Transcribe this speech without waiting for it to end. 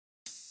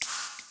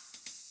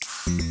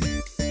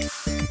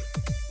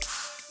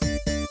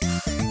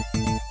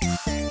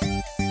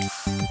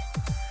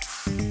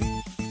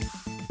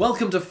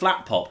Welcome to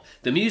Flat Pop,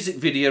 the music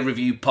video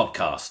review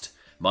podcast.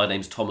 My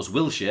name's Thomas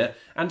Wilshire,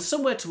 and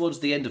somewhere towards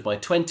the end of my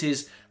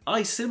 20s,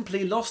 I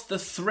simply lost the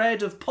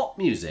thread of pop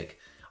music.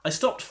 I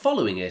stopped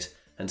following it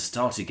and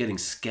started getting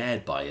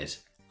scared by it.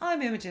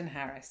 I'm Imogen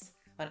Harris.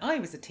 When I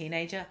was a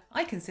teenager,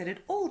 I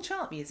considered all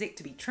chart music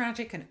to be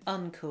tragic and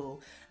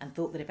uncool, and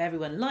thought that if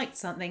everyone liked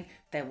something,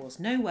 there was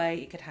no way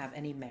it could have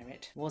any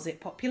merit. Was it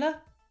popular?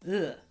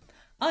 Ugh.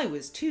 I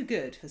was too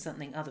good for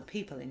something other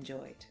people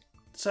enjoyed.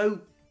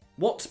 So,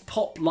 what's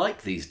pop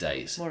like these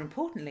days? More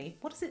importantly,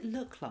 what does it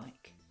look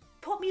like?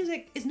 Pop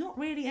music is not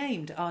really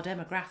aimed at our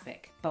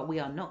demographic, but we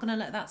are not going to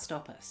let that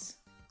stop us.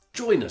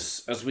 Join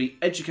us as we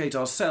educate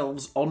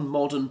ourselves on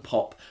modern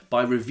pop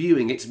by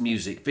reviewing its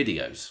music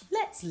videos.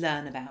 Let's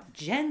learn about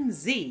Gen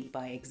Z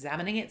by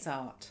examining its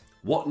art.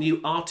 What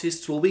new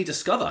artists will we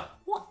discover?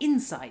 What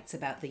insights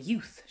about the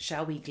youth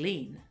shall we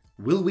glean?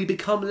 Will we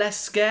become less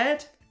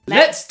scared?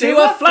 Let's do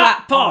a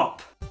flat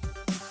pop!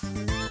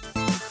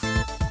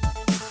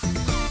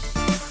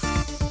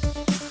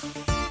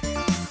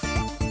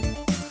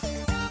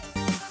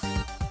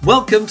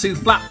 Welcome to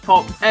Flat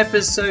Pop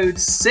episode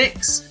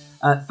 6.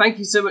 Thank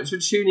you so much for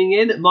tuning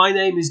in. My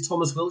name is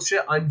Thomas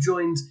Wilshire. I'm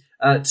joined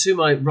to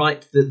my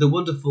right, the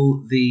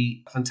wonderful,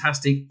 the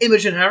fantastic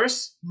Imogen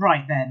Harris.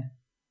 Right then,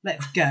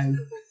 let's go.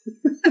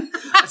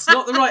 That's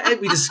not the right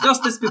end. We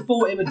discussed this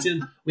before,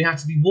 Imogen. We have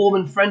to be warm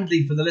and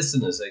friendly for the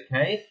listeners,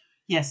 okay?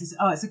 Yes, it's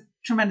a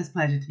tremendous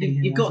pleasure to be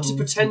here. You've got to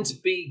pretend to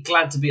be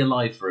glad to be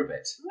alive for a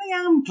bit. I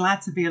am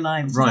glad to be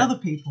alive. It's Right. other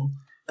people.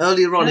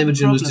 Earlier on, No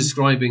Imogen was problem.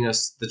 describing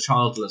us, the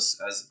childless,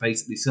 as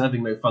basically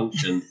serving no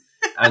function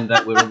and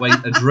that we're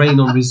a drain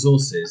on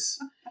resources.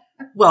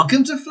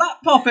 Welcome to Flat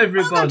Pop,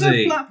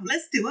 everybody.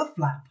 Let's do a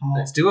flat pop.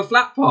 Let's do a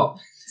Flat Pop.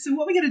 So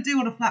what are we going to do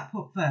on a flat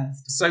pop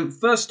first? So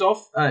first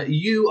off,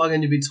 you are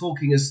going to be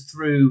talking us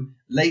through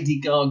Lady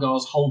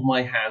Gaga's Hold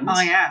My Hand.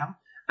 I am.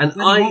 And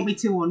Whether you want me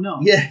to or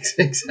not. Yes,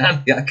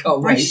 exactly. I can't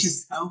wait. Brace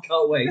yourself.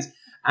 Can't wait.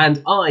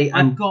 And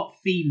I've got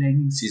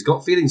feelings. She's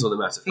got feelings on the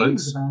matter,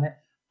 Feelings folks. about it.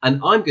 And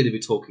I'm going to be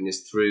talking us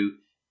through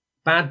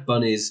Bad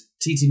Bunny's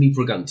Titi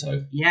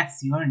Pregunto. Yes,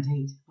 you are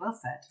indeed. Well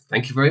said.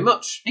 Thank you very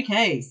much.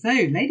 Okay, so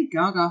Lady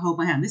Gaga, Hold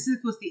My Hand. This is,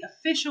 of course, the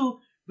official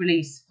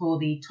release for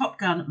the Top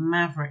Gun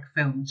Maverick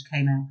film, which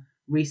came out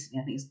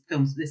recently. I think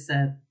it's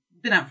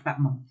been out for about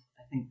a month.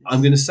 I think.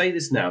 I'm going to say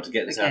this now to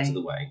get this out Okay. of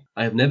the way.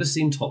 I have never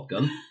seen Top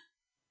Gun.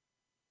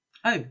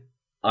 Oh,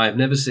 I have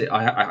never seen.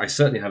 I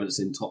certainly haven't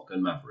seen Top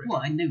Gun Maverick.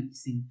 well, I know you've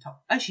seen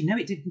Top. Actually, no,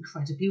 it did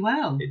incredibly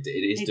well. It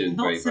is doing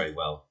very, lots of- very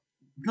well.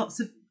 Lots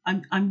of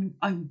I'm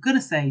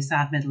gonna say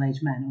sad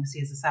middle-aged men.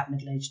 Obviously, as a sad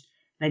middle-aged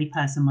lady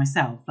person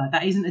myself, like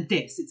that isn't a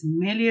diss. It's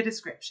merely a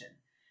description.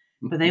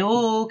 But they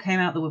all came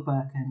out the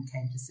woodwork and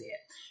came to see it.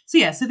 So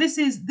yeah, so this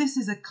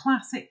is a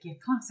classic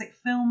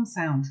film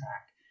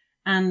soundtrack,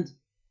 and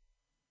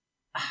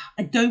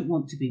I don't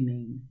want to be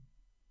mean.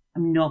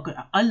 I'm not good.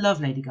 I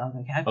love Lady Gaga.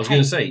 Okay, I was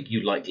going to say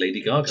you like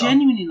Lady Gaga.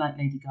 Genuinely like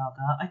Lady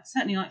Gaga. I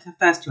certainly liked her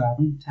first two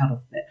albums, tailed off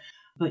a bit.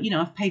 But,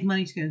 I've paid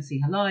money to go and see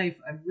her live.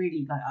 I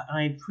really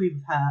I approve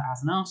of her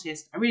as an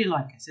artist. I really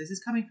like her. So this is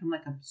coming from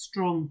like a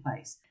strong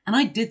place. And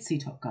I did see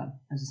Top Gun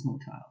as a small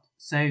child.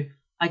 So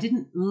I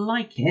didn't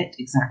like it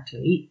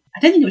exactly. I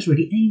don't think it was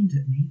really aimed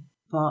at me,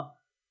 but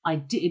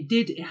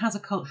it has a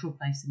cultural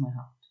place in my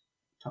heart,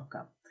 Top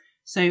Gun.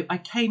 So I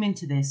came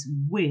into this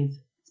with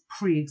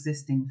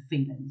pre-existing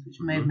feelings, which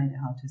may have made it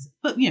hard to.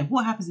 But,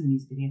 what happens in the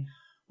music video?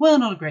 Well,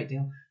 not a great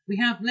deal. We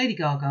have Lady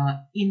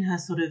Gaga in her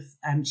sort of,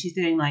 she's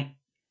doing like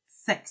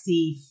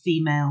sexy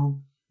female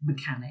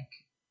mechanic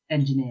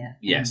engineer.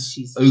 Yes,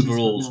 She's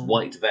overalls, got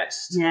white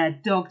vest. Yeah,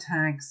 dog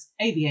tags,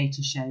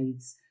 aviator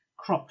shades,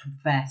 cropped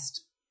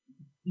vest.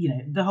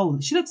 The whole.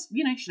 She looks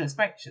great. She looks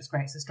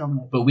great. It's a strong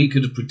look. But we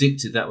could have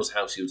predicted that was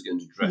how she was going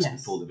to dress Yes.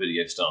 before the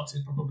video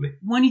started, probably.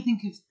 When you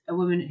think of a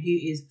woman who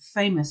is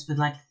famous for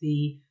like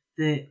the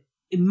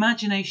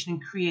imagination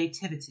and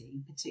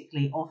creativity,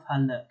 particularly of her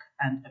look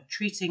and of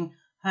treating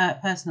her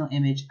personal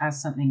image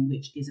as something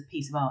which is a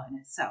piece of art in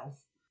itself,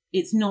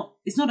 it's not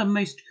a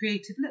most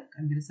creative look.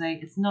 I'm going to say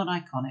it's not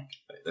iconic.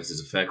 This is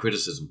a fair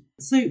criticism.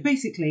 So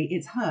basically,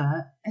 it's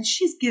her, and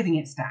she's giving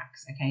it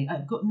stacks. Okay,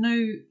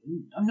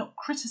 I'm not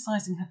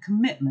criticising her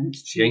commitment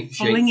to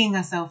flinging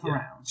herself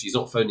around. She's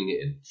not phoning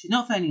it in. She's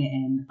not phoning it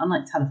in,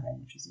 unlike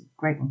Telephone, which is a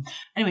great one.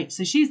 Anyway,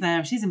 so she's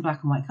there, she's in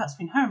black and white, cuts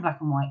between her in black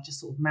and white, just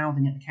sort of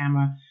mouthing at the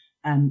camera,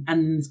 and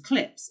then there's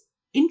clips,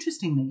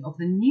 interestingly, of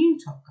the new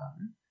Top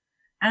Gun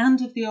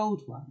and of the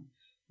old one,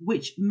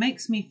 which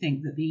makes me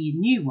think that the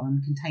new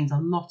one contains a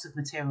lot of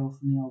material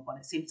from the old one.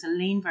 It seems to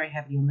lean very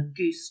heavily on the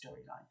Goose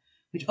storyline,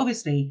 which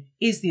obviously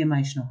is the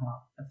emotional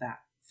heart of that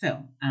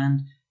film.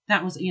 And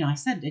that was, I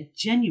said I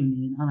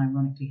genuinely and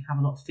unironically have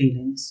a lot of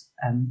feelings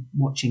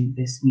watching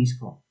this music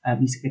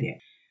video.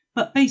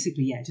 But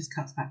basically, it just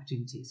cuts back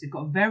between the two. So you've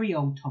got a very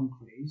old Tom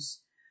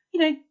Cruise.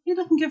 You're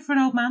looking good for an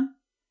old man.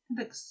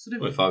 He looks sort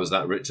of... Well, if I was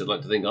that rich, I'd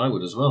like to think I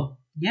would as well.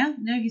 Yeah,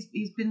 no,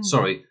 he's been...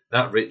 Sorry,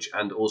 that rich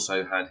and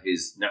also had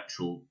his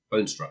natural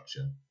bone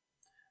structure.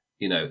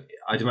 You know,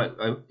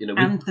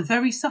 and the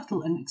very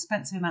subtle and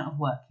expensive amount of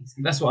work he's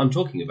doing. That's what I'm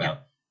talking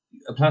about.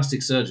 Yeah. A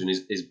plastic surgeon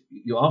is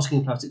you're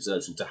asking a plastic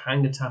surgeon to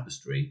hang a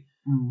tapestry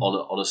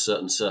on a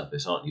certain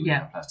surface, aren't you?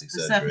 Yeah, plastic the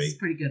surgery. surface is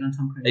pretty good on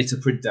Tom Cruise. It's a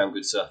pretty damn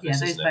good surface. Yeah,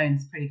 those isn't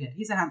bones are pretty good.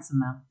 He's a handsome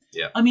man.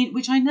 Yeah, I mean,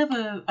 which I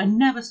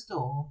never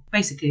saw.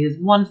 Basically, there's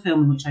one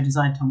film in which I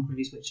designed Tom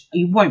Cruise, which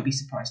you won't be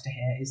surprised to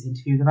hear is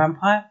Interview with the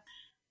Vampire.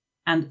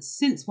 And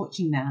since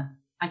watching that,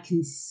 I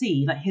can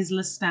see that his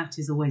Lestat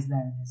is always there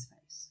in his face.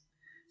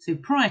 So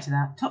prior to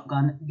that, Top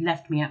Gun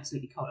left me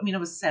absolutely cold. I mean, I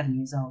was 7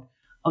 years old.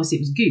 Obviously,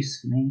 it was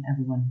Goose for me.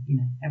 Everyone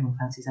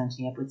fancies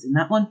Anthony Edwards in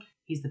that one.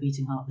 He's the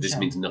beating heart of the show. This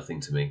means nothing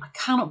to me. I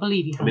cannot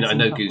believe you haven't seen I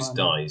know Top Goose Gun.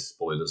 dies.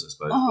 Spoilers, I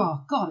suppose.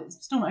 Oh, God,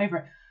 it's still not over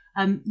it.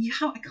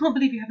 I can't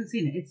believe you haven't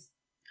seen it.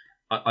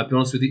 I'll be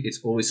honest with you, it's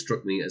always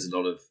struck me as a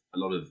lot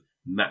of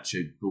macho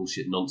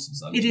bullshit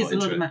nonsense. It is a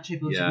lot of macho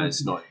bullshit nonsense.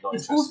 It's not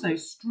it's also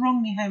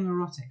strongly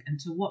homoerotic, and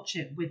to watch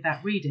it with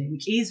that reading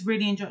is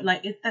really enjoyable.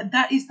 Like,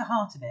 that is the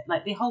heart of it.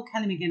 Like, the whole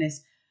Kelly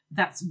McGuinness,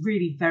 that's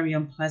really very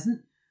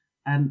unpleasant.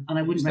 And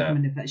I wouldn't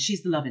recommend it, but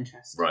she's the love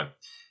interest. Right.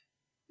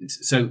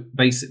 So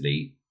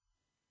basically,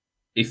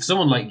 if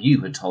someone like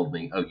you had told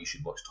me, oh, you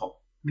should watch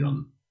Top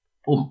Gun,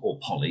 or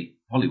Polly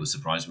was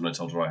surprised when I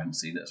told her I hadn't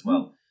seen it as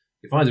well.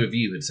 If either of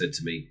you had said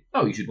to me,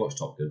 oh, you should watch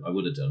Top Gun, I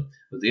would have done.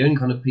 But the only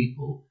kind of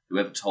people who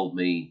ever told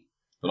me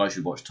that I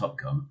should watch Top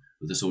Gun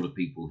were the sort of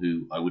people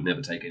who I would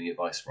never take any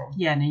advice from.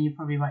 Yeah, no, you're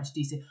probably right to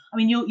do so. I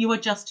mean, you were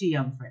just too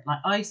young for it. Like,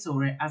 I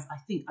saw it as, I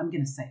think, I'm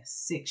going to say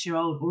a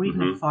 6-year-old or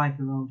even a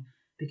 5-year-old,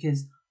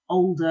 because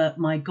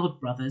my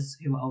godbrothers,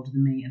 who were older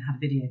than me and had a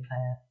video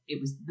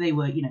player, they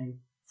were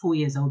 4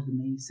 years older than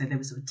me, so they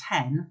were sort of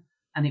 10,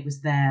 and it was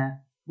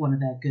one of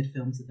their good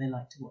films that they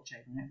liked to watch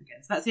over and over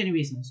again. So that's the only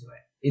reason I saw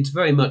it. It's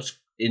very much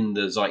in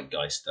the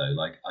zeitgeist, though.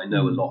 Like, I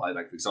know a lot.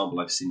 For example,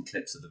 I've seen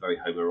clips of the very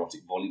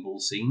homoerotic volleyball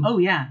scene. Oh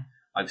yeah.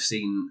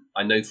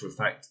 I know for a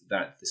fact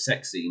that the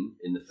sex scene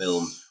in the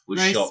film was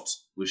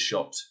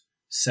shot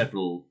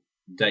several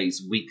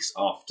days, weeks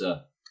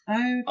after.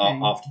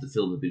 After the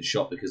film had been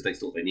shot, because they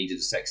thought they needed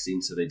a sex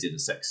scene, so they did a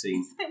sex scene.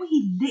 It's the bit where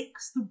he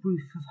licks the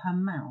roof of her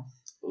mouth.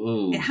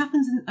 Ooh. It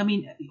happens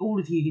all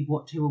of you who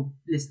are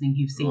listening,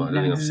 who've seen it,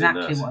 know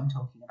exactly what I'm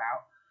talking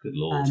about. Good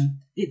Lord.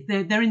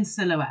 They're in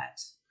silhouette.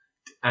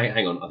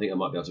 Hang on, I think I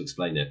might be able to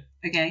explain it.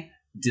 Okay.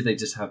 Did they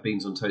just have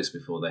beans on toast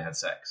before they had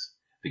sex?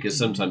 Because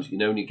sometimes,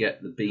 when you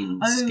get the bean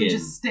skin... it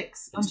just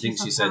sticks. I think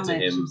she said to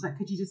him, like,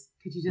 could you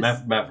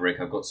just Maverick,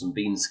 I've got some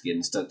bean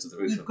skin stuck to the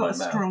roof of my mouth. You've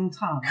got a strong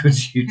tongue.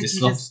 Could you just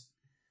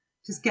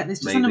get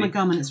this just under my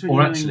gum, and it's really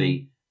Or annoying actually,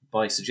 me.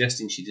 By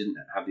suggesting she didn't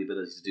have the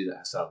ability to do that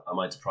herself, am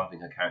I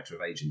depriving her character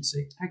of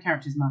agency? Her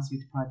character's massively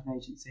deprived of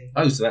agency.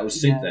 Oh, so that was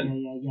soup then?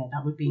 Yeah,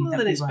 that would be... Well,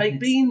 then it's baked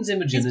beans,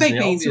 Imogen, it's baked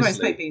beans, you're right, it's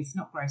baked beans, it's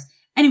not gross.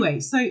 Anyway,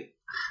 so,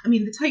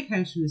 the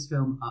take-homes from this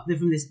film,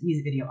 from this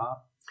music video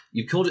are...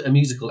 You've called it a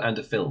musical and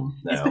a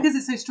film now. It's because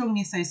it's so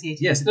strongly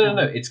associated with the film.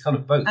 No, it's kind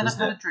of both, and I've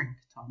had a drink,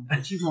 Tom,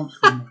 which you want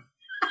from me.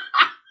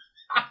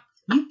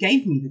 You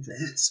gave me the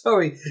drink.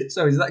 Sorry,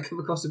 does that come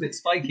across a bit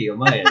spiky on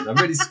my end? I'm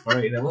really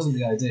sorry, that wasn't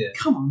the idea.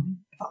 Come on,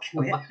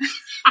 fuckwit.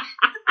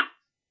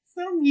 It's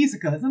not a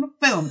musical, it's not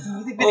a film, it's a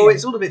music video. Oh,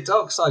 it's all a bit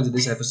dark side of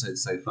this episode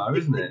so far,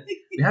 isn't it?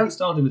 We haven't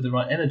started with the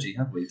right energy,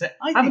 have we?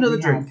 Have another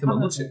drink, come on,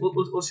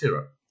 we'll cheer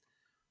up.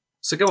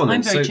 So go on then.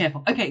 I'm very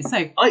cheerful. Okay,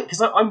 so...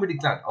 Because I'm really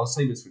glad, I'll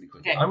say this really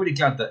quickly, okay. I'm really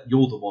glad that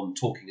you're the one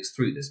talking us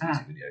through this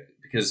music video,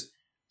 because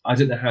I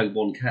don't know how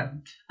one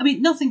can.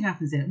 Nothing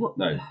happens in it.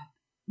 No.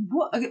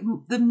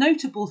 The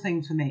notable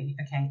thing for me,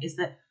 is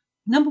that,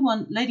 number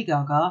one, Lady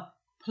Gaga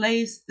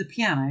plays the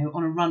piano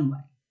on a runway.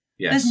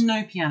 Yes. There's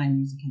no piano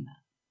music in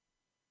that.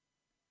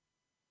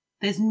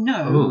 There's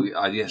no...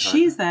 Oh, yes.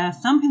 She's there,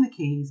 thumping the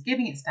keys,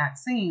 giving it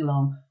stacks, singing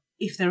along.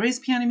 If there is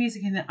piano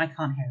music in it, I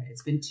can't hear it.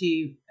 It's been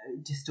too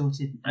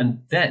distorted.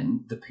 And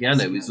then the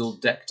piano is all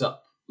decked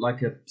up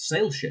like a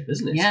sail ship,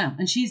 isn't it? Yeah,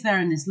 and she's there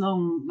in this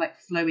long,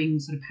 flowing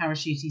sort of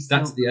parachutey silk.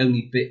 That's the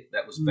only bit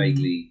that was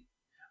vaguely...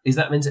 Is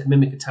that meant to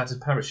mimic a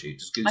tattered parachute?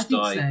 Does Goose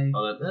die?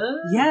 So.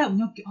 Yeah.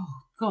 No,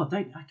 oh God,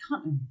 I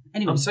can't.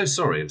 Anyway, I'm so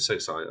sorry. Goose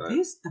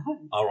dies.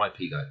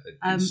 R.I.P.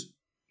 Goose.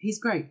 He's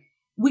great.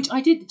 Which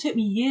it took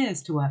me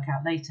years to work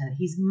out later.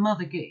 His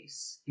Mother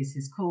Goose is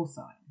his call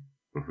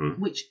sign,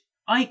 which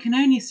I can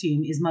only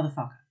assume is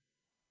motherfucker.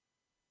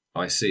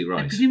 I see.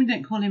 Right. I presume we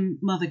don't call him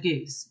Mother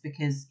Goose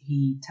because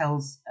he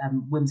tells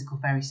whimsical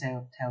fairy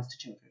tale tales to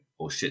children,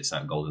 or shits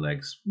out golden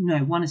eggs. No,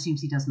 one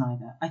assumes he does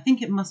neither. I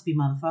think it must be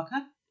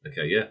motherfucker.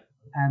 Okay, yeah.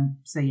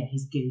 So yeah,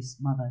 he's Goose,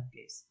 Mother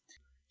Goose.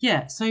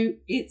 Yeah, so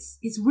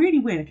it's really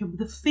weird. Okay,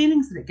 the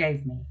feelings that it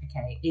gave me,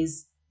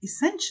 is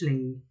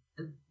essentially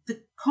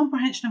the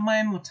comprehension of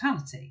my own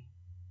mortality.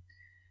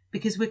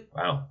 Because we're...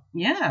 Wow.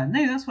 Yeah,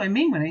 no, that's what I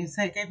mean when I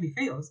say it gave me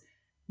feels.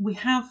 We're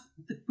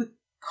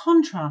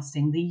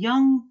contrasting the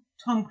young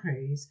Tom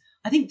Cruise.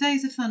 I think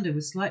Days of Thunder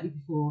was slightly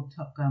before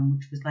Top Gun,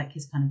 which was like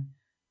his kind of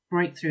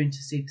breakthrough into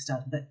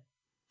superstar. But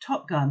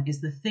Top Gun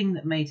is the thing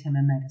that made him a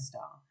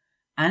megastar.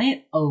 And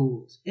it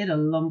old. It a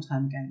long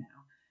time ago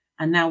now.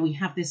 And now we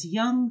have this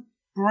young,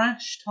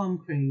 brash Tom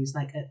Cruise,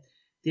 like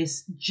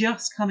this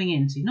just coming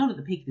into, not at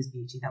the peak of his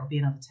beauty, that would be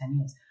another 10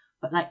 years,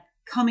 but like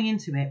coming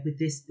into it with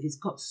this, it's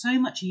got so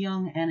much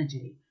young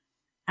energy.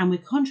 And we're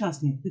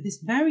contrasting it with this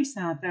very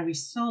sad, very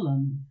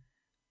solemn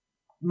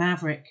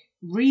Maverick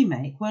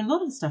remake, where a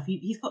lot of the stuff,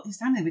 he's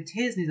standing there with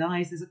tears in his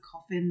eyes, there's a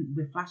coffin,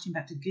 we're flashing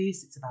back to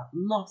Goose, it's about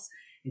loss,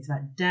 it's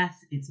about death,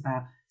 it's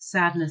about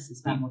sadness, it's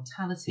about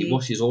mortality. He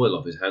washes oil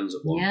off his hands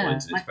at one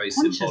point, and it's very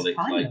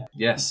symbolic.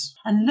 Yes.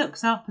 And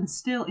looks up, and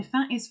still, if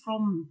that is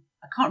from,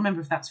 I can't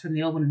remember if that's from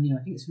the old one or the new,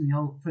 I think it's from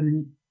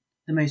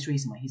the most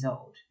recent one. He's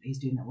old, he's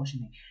doing that washing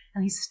thing,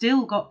 and he's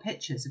still got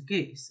pictures of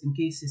Goose and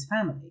Goose's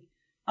family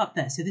up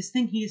there. So this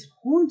thing, he is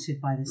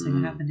haunted by this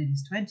thing that happened in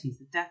his 20s,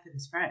 the death of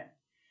his friend.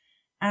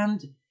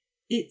 And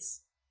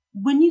it's,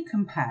 when you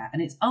compare,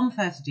 and it's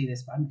unfair to do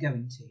this, but I'm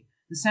going to,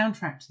 the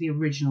soundtrack to the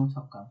original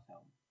Top Gun film.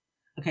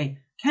 Okay,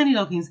 Kenny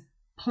Loggins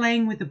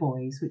playing with the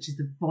boys, which is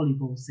the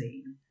volleyball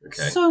scene.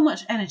 Okay. So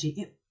much energy.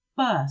 It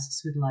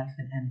bursts with life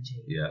and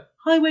energy. Yeah.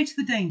 Highway to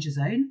the Danger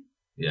Zone.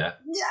 Yeah.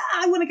 Yeah,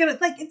 I want to get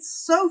it. Like,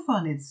 it's so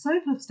fun. It's so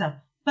full of stuff.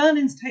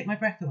 Berlin's Take My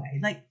Breath Away.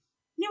 Like,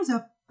 it was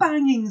a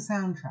banging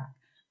soundtrack.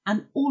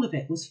 And all of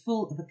it was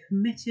full of a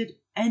committed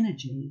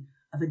energy,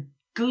 of a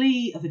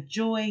glee, of a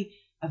joy,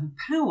 of a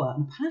power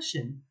and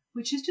passion,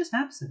 which is just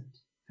absent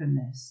from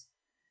this.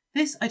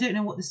 This, I don't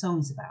know what the song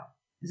is about.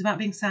 It's about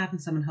being sad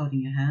and someone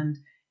holding your hand.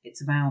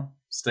 It's about...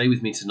 Stay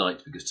with me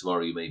tonight because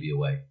tomorrow you may be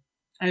away.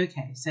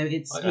 Okay, so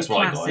it's that's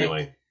what I got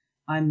anyway.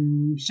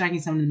 I'm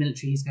shagging someone in the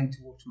military who's going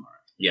to war tomorrow.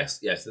 Yes,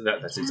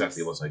 that's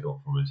exactly what I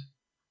got from it.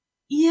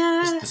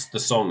 Yeah. The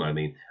song, I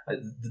mean.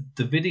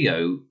 The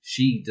video,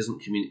 she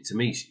doesn't communicate to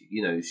me.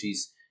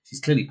 She's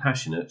clearly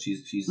passionate.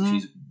 She's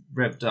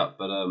revved up,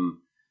 but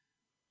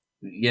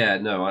yeah,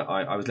 no,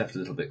 I was left a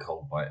little bit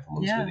cold by it, if I'm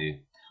honest with you.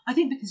 I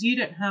think because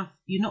you're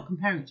not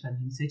comparing it to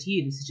anything, so to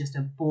you this is just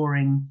a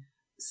boring,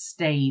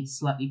 staid,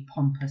 slightly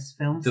pompous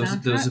film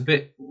soundtrack. There was a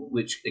bit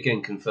which,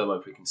 again, confirmed my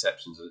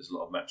preconceptions that it's a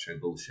lot of macho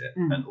bullshit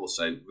and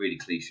also really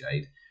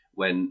cliched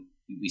when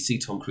we see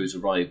Tom Cruise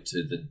arrive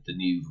to the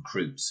new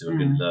recruits who are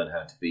going to learn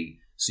how to be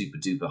super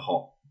duper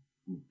hot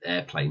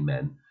airplane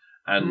men,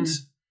 and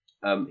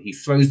he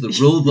throws the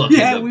rule book in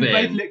the bin. Yeah,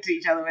 we both looked at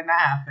each other when that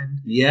happened.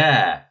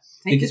 Yeah.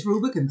 Take this rule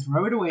book and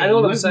throw it away. And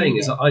all I'm saying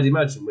is, I'd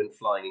imagine when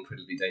flying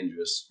incredibly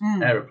dangerous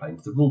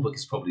aeroplanes, the rule book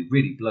is probably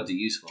really bloody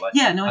useful. I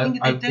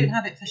think they don't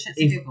have it for shits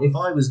and giggles. If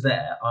I was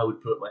there, I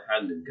would put up my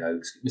hand and go,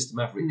 Mr.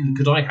 Maverick,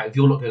 could I have, if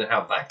you're not going to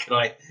have that, can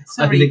I...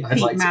 Sorry,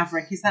 Pete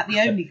Maverick, is that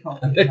the only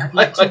copy? I'd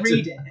like to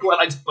read it. I'd quite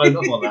like to phone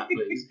up on that,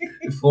 please,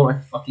 before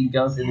I fucking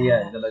go up in the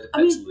air and a load of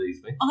petrol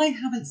leaves me. I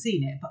haven't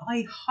seen it, but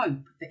I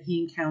hope that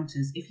he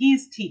encounters, if he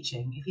is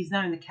teaching, if he's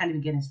now in the Kelly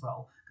McGuinness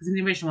role, because in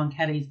the original one,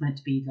 Kelly's meant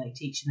to be like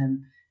teaching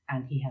them,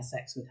 and he has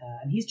sex with her,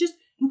 and he's just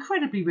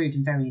incredibly rude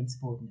and very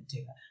insubordinate to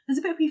her. There's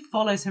a bit where he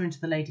follows her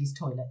into the ladies'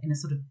 toilet in a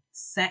sort of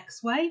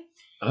sex way.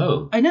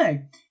 Oh. I know.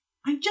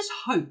 I just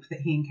hope that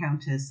he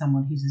encounters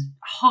someone who's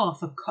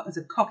as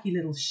a cocky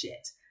little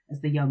shit as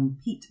the young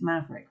Pete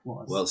Maverick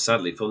was. Well,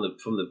 sadly, from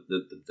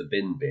the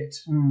bin bit,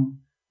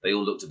 they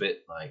all looked a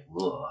bit like,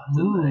 whoa,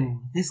 didn't they?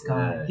 This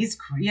guy,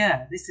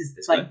 this is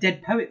it's like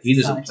Dead Poets He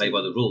Society. doesn't play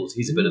by the rules.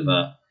 He's a bit of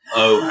a...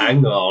 Oh,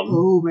 hang on.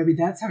 Oh, maybe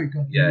that's how it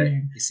got the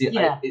name. You see,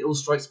 it all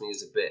strikes me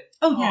as a bit...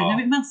 Oh, yeah,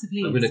 no, it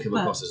massively I'm going to come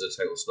across as a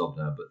total snob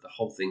now, but the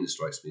whole thing that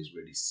strikes me is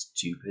really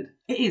stupid.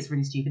 It is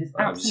really stupid. It's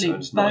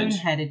absolute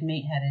bone-headed,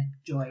 meat-headed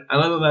joy.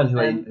 And I'm a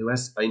man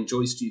I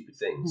enjoy stupid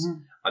things.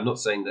 I'm not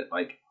saying that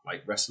like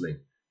wrestling,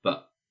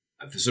 but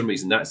for some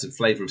reason that's a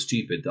flavour of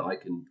stupid that I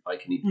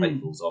can eat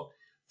platefuls of.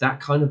 That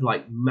kind of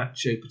like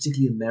macho,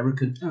 particularly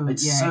American.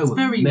 It's so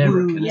very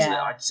American, isn't it?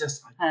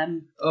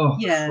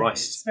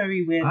 Christ. It's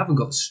very weird. I haven't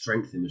got the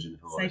strength, Imogen,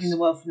 if I'm saving honest. the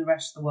world from the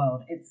rest of the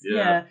world. It's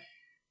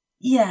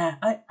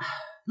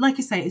like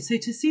I say, so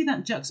to see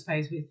that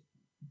juxtaposed with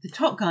the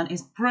Top Gun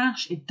is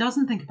brash, it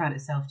doesn't think about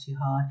itself too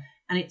hard,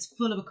 and it's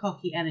full of a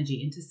cocky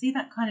energy. And to see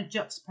that kind of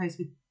juxtaposed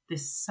with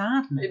this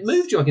sadness. It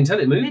moved you, I can tell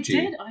it moved you.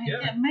 It did.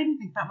 It made me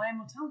think about my own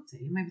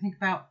mortality. It made me think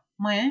about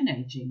my own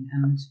aging.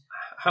 And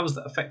how has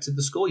that affected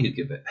the score you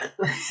give it?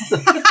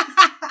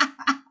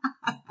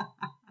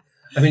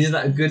 I mean, is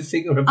that a good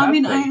thing or a bad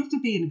thing? I have to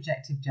be an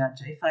objective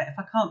judge. If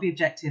I can't be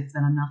objective,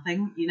 then I'm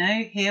nothing.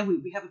 Here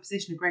we have a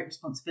position of great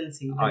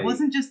responsibility. It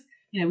wasn't just,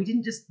 we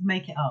didn't just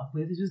make it up.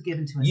 It was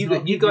given to us.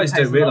 You guys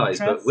don't realise,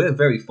 but we're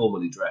very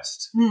formally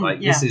dressed.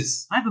 This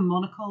is... I have a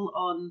monocle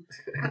on.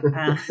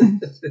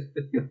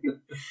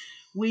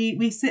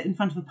 We sit in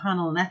front of a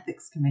panel and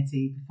ethics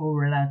committee before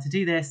we're allowed to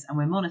do this, and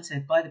we're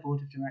monitored by the board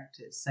of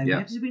directors. So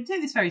we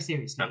take this very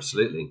seriously.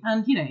 Absolutely.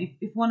 And,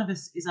 if one of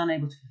us is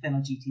unable to fulfil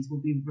our duties,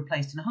 we'll be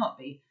replaced in a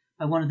heartbeat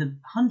by one of the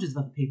hundreds of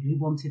other people who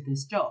wanted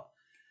this job.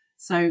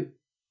 So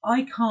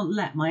I can't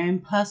let my own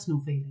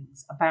personal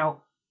feelings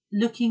about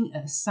looking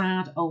at a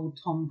sad old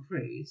Tom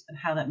Cruise and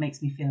how that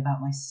makes me feel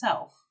about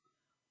myself.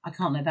 I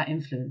can't let that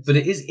influence. But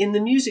it is in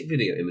the music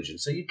video, Imogen,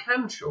 so you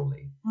can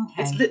surely.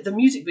 Okay. The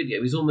music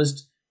video is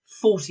almost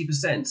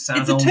 40% sad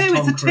It's a old 2, Tom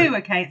it's a Cruise. 2,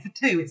 okay? It's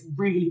a 2. It's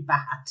really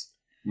bad.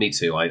 Me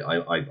too.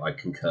 I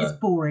concur. It's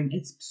boring.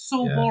 It's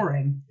so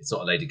boring. It's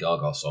not a Lady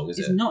Gaga song, is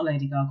It's it? not a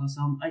Lady Gaga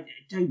song. I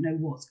don't know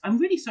what. I'm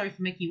really sorry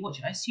for making you watch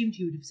it. I assumed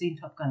you would have seen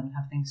Top Gun and would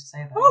have things to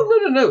say about it.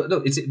 Oh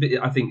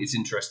no! I think it's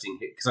interesting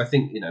because I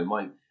think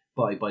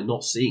by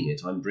not seeing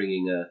it, I'm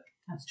bringing a.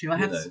 That's true. I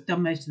have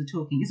done most of the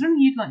talking. Is there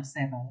anything you'd like to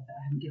say about it that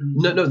I haven't given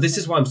you? No. This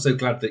is why I'm so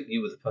glad that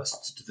you were the person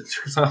to do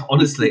the.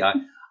 Honestly,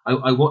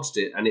 I watched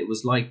it and it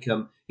was like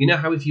you know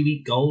how if you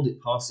eat gold,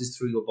 it passes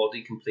through your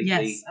body completely.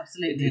 Yes,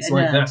 absolutely. It's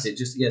like that. It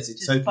just it's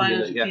just totally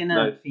biologically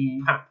inert for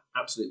you. Pap,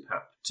 absolute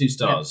pap. 2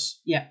 stars.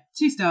 Yeah.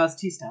 2 stars.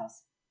 2 stars.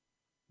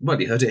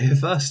 Well, you heard it here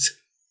first.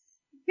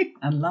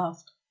 And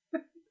last.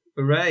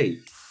 Hooray!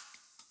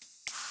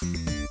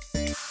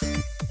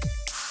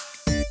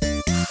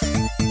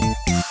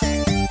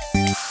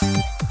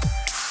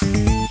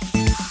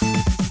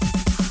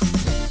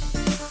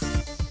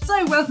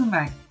 So, welcome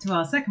back to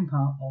our second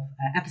part of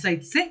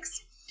episode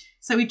 6.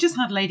 So, we've just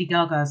had Lady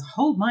Gaga's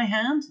Hold My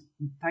Hand.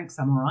 Thanks,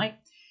 I'm all right.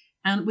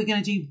 And we're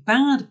going to do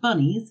Bad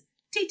Bunny's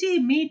Titi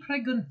Mi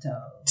Pregunto.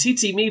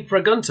 Titi Mi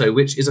Pregunto,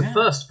 which is a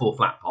first for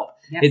Flat Pop.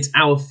 Yes. It's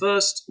our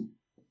first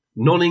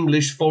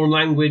non-English foreign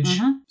language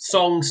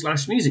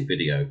song/music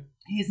video.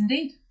 He is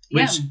indeed.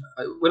 Which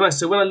when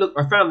I look,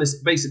 I found this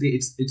basically.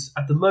 It's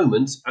at the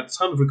moment, at the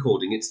time of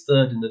recording, it's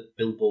 3rd in the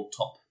Billboard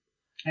Top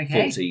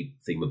 40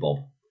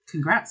 thingamabob.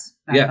 Congrats,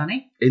 Bad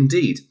Bunny.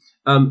 Indeed.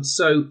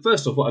 So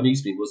first off, what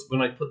amused me was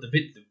when I put the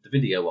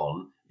video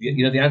on.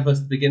 You know the advert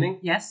at the beginning?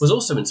 Yes. Was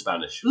also in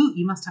Spanish. Ooh,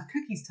 you must have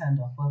cookies turned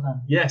off. Well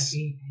done. Yes.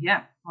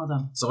 Yeah, well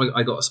done. So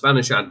I got a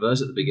Spanish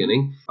advert at the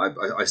beginning.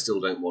 I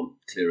still don't want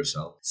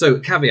Clearasil. So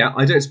caveat,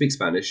 I don't speak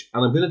Spanish,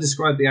 and I'm going to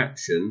describe the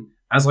action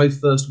as I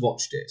first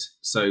watched it.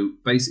 So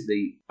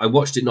basically, I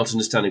watched it not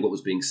understanding what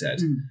was being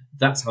said.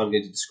 That's how I'm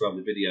going to describe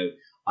the video.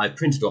 I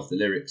printed off the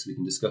lyrics. We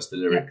can discuss the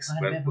lyrics.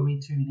 I had never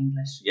read through in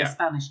English. Yeah.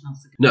 Spanish, not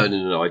so good.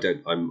 No, I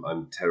don't.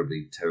 I'm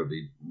terribly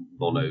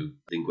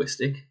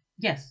monolinguistic.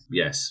 Yes.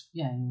 Yes.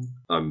 Yeah.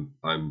 I'm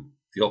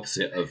the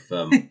opposite of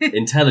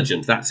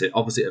intelligent. That's it.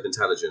 Opposite of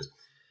intelligence.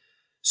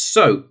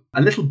 So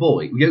a little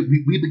boy.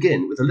 We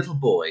begin with a little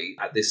boy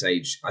at this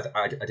age.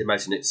 I'd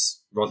imagine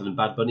it's rather than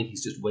Bad Bunny.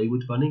 He's just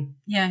Wayward Bunny.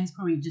 Yeah, he's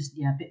probably just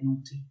a bit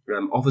naughty.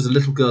 Offers a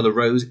little girl a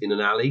rose in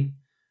an alley.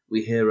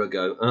 We hear her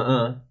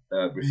go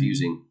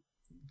refusing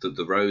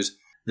the rose.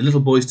 The little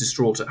boy's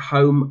distraught at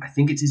home. I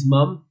think it's his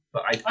mum.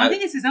 But I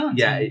think it's his aunt.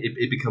 Yeah,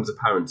 it becomes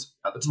apparent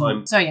at the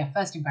time. So yeah,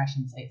 first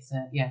impressions. It's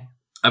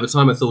At the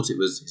time, I thought it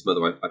was his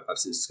mother. I've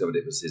since discovered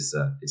it was his.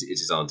 It's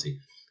his auntie.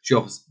 She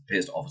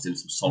appears to offer him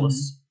some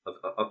solace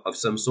of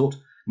some sort.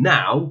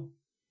 Now,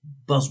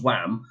 buzz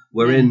wham,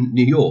 we're in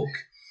New York,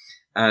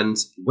 and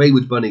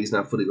Wayward Bunny is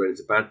now fully grown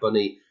into Bad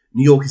Bunny.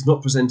 New York is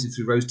not presented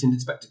through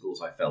rose-tinted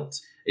spectacles. I felt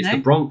it's the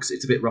Bronx.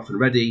 It's a bit rough and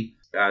ready,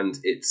 and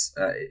it's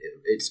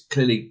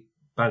clearly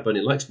Bad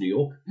Bunny likes New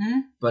York,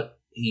 but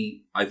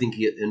I think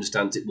he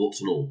understands it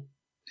warts and all.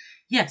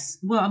 Yes.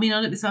 Well, I mean,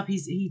 I looked this up.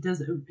 His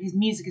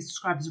music is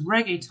described as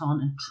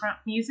reggaeton and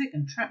trap music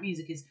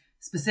is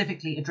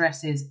specifically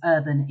addresses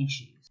urban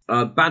issues.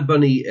 Bad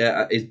Bunny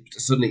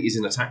is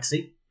in a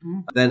taxi,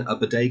 then a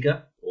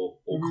bodega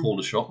or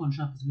corner shop. Corner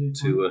shop is really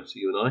to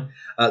you and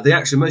I. The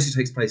action mostly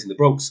takes place in the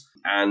Bronx,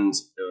 and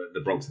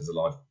the Bronx has a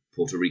large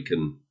Puerto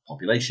Rican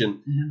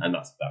population, and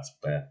that's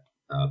where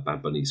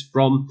Bad Bunny's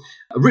from.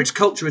 A rich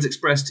culture is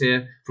expressed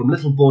here, from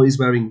little boys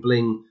wearing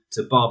bling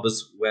to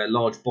barbers where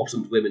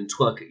large-bottomed women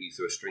twerk at you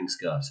through a string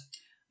skirt.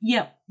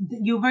 Yeah,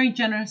 you're very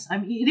generous. I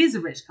mean, it is a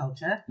rich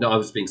culture. No, I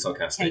was being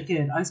sarcastic. Okay,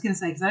 good. I was going to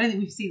say, because I don't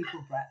think we've seen the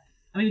full breadth.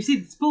 I mean, we've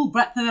seen the full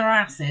breadth of their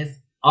asses.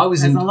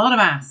 There's a lot of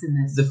ass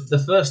in this. The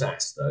first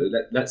ass, though.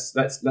 Let's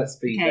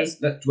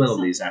dwell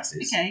on these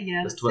asses. Okay,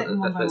 yeah. Let's dwell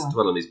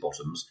on these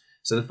bottoms.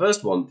 So the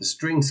first one, the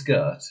string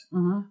skirt,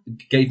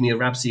 gave me a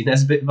Rabsy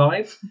Nesbitt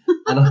vibe,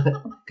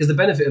 because the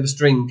benefit of a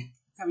string.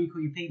 That's how you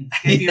call your penis.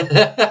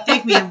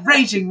 Gave me a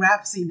raging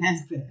Rabsy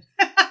Nesbitt.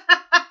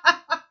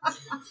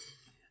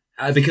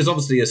 Because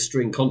obviously a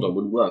string condom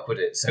wouldn't work, would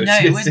it? So no,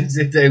 it wouldn't.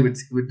 They would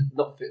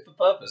not fit for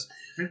purpose.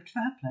 Ribbed for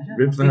her pleasure.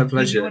 Ribbed for her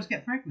pleasure. You want to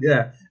get pregnant.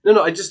 Yeah.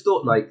 No, I just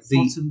thought like the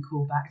bottom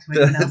callback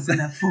to anyone else in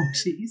their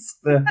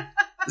 40s.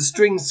 The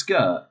string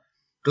skirt,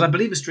 because I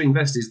believe a string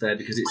vest is there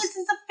because it's. Well, this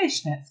is a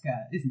fishnet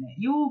skirt, isn't it?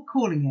 You're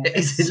calling it a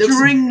looks...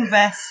 string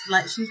vest,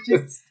 like she's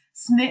just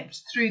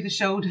snipped through the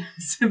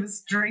shoulders of a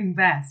string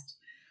vest,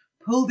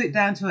 pulled it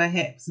down to her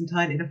hips and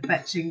tied it in a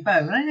fetching bow.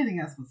 And I don't think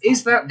that's what's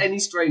Is that any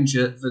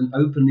stranger than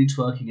openly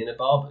twerking in a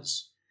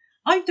barber's?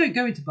 I don't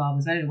go into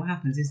barbers. I don't know what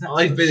happens. Is that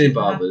I've been in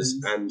barbers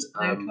and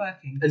no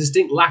twerking. A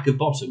distinct lack of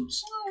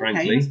bottoms,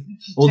 frankly. Okay.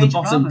 Or the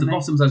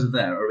bottoms out of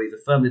there are either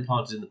firmly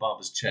planted in the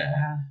barber's chair,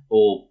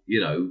 or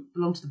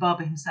belong to the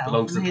barber himself.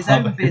 Belong to the his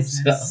barber own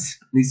business. Himself.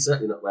 And he's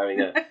certainly not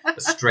wearing a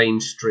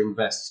strange string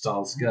vest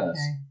style skirt.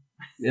 Okay.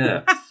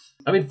 Yeah.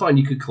 I mean, fine,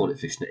 you could call it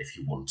fishnet if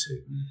you want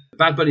to.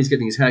 Bad Bunny's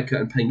getting his hair cut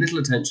and paying little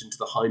attention to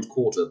the hind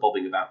quarter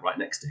bobbing about right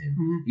next to him.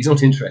 He's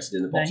not interested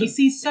in the bottom. No, he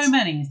sees so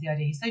many, is the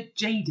idea. He's so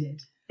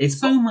jaded. It's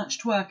so much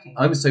twerking.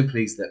 I was so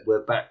pleased that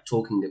we're back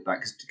talking it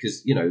back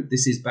because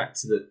this is back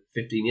to the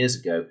 15 years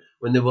ago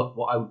when there were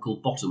what I would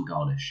call bottom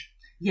garnish.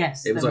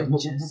 Yes, it was like we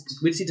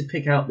just need to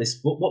pick out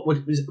this.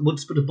 We'll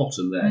just put a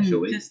bottom there,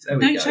 shall we?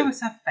 Don't show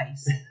us our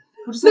face.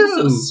 We'll just have a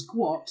sort of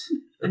squat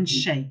and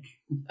shake.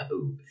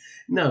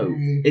 No.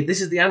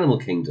 This is the animal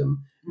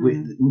kingdom.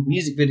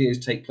 Music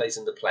videos take place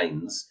in the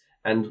plains,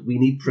 and we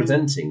need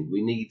presenting.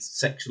 We need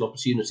sexual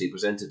opportunity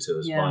presented to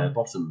us via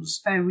bottoms.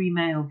 Very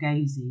male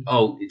gazy.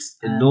 Oh, it's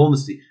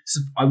enormously.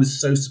 I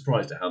was so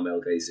surprised at how male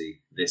gazy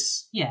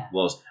this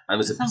was, and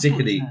there's a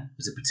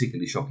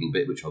particularly shocking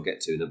bit which I'll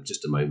get to in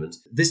just a moment.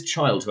 This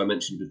child who I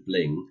mentioned with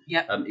bling,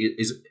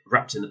 is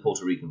wrapped in the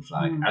Puerto Rican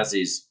flag, as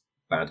is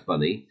Bad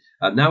Bunny.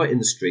 Now in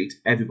the street,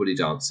 everybody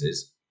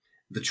dances.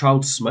 The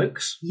child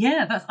smokes.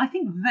 Yeah, I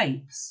think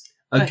vapes.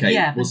 Okay,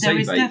 but there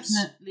is vapes.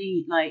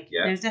 Definitely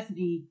there's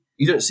definitely.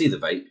 You don't see the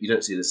vape. You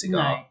don't see the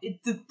cigar. No,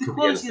 the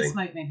quality of the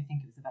smoke made me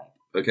think it was a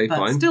vape. Okay, but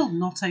fine. Still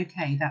not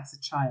okay. That's a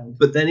child.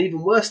 But then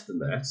even worse than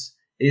that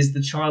is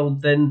the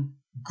child then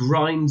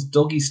grinds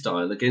doggy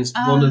style against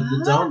one of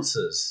the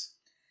dancers.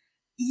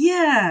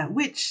 Yeah,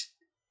 which.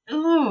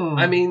 Oh.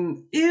 I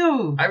mean,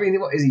 ew. I mean,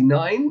 what is he,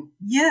 9?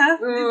 Yeah.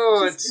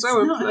 Oh, it's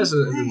so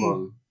unpleasant, okay.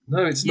 everyone.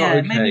 No, it's not okay. Yeah,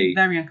 it made me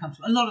very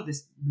uncomfortable. A lot of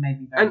this made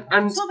me very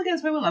uncomfortable. It's not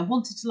against my will. I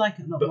wanted to like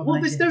it a lot more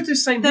than I did. There's the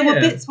same There were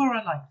bits where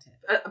I liked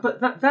it. But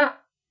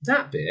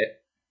that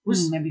bit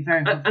was... made me very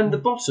uncomfortable. And the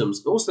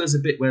bottoms. Also, there's a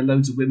bit where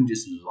loads of women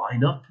just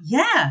line up.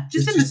 Yeah,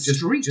 just in the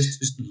street.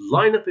 Just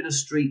line up in a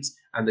street,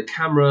 and the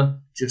camera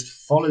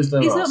just follows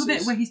their asses. It's not the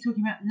bit where he's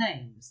talking about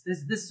names.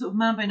 There's a sort of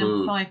Mambo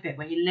number 5 bit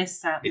where he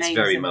lists out names of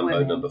women. It's very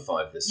Mambo number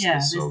 5, this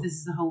song. This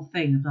is the whole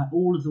thing of like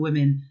all of the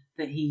women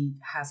that he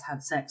has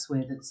had sex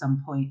with at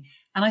some point.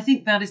 And I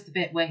think that is the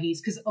bit where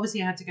because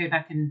obviously I had to go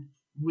back and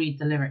read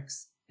the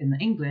lyrics in the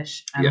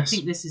English, and I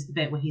think this is the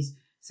bit where he's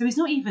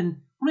not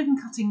even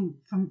cutting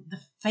from the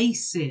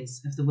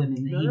faces of the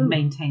women that he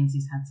maintains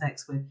he's had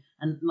sex with,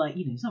 and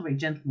it's not very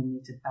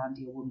gentlemanly to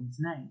bandy a woman's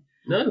name.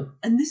 No,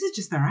 and this is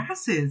just their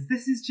asses.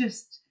 This is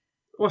just.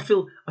 Well,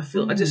 I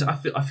feel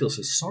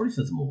so sorry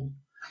for them all.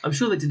 I'm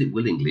sure they did it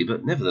willingly,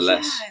 but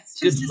nevertheless,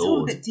 it's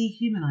all a bit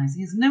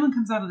dehumanising. No one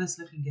comes out of this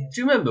looking good. Do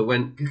you remember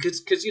when?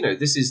 Because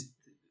this is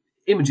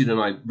Imogen and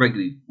I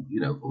regularly,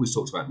 always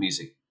talked about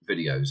music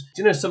videos.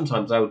 Do you know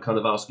sometimes I would kind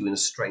of ask you in a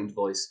strained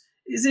voice,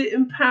 is it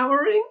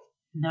empowering?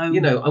 No. I'm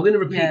going to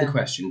repeat the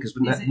question because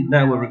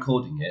now we're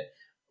recording it.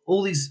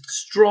 All these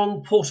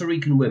strong Puerto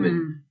Rican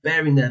women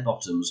baring their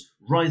bottoms,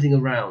 writhing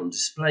around,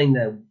 displaying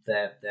their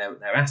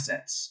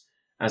assets,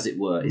 as it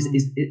were.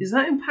 Is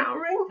that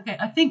empowering? Okay,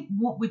 I think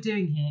what we're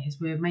doing here is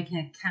we're making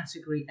a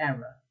category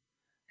error.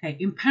 Okay,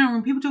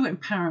 empowering. People talk about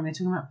empowering. They're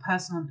talking about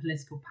personal and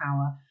political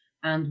power,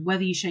 and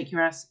whether you shake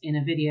your ass in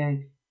a video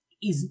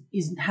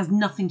has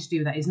nothing to do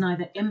with that. It's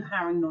neither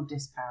empowering nor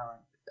dispowering.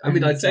 I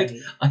mean, I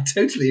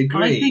totally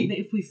agree. I think that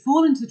if we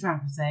fall into the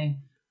trap of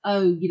saying,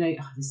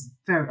 this is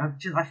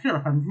I feel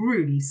like I'm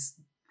really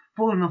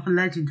falling off a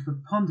ledge into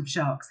a pond of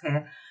sharks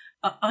here.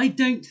 I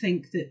don't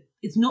think that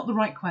it's not the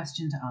right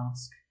question to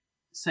ask.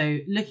 So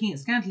looking at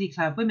scantily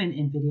clad women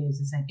in videos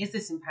and saying, is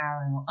this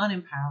empowering or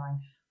unempowering?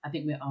 I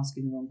think we're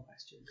asking the wrong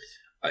question.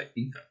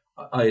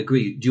 I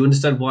agree. Do you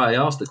understand why I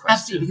asked the question?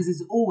 Absolutely, because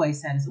it's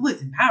always said,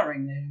 it's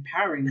empowering.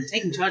 They're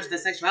taking charge of their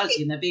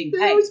sexuality and they're being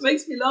paid. It always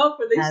makes me laugh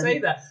when they say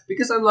that,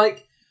 because I'm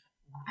like...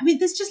 I mean,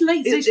 there's just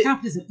late-stage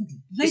capitalism.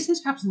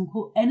 Late-stage capitalism will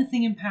call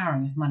anything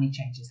empowering if money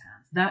changes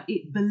hands. That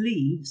it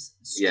believes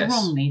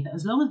strongly that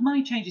as long as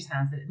money changes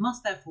hands, that it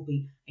must therefore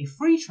be a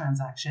free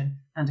transaction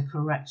and a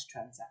correct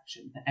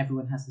transaction, that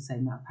everyone has the same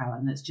amount of power.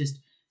 And it's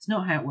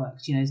not how it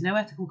works. There's no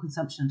ethical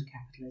consumption under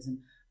capitalism,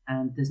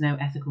 and there's no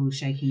ethical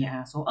shaking your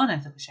ass or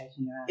unethical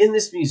shaking your ass in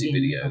this music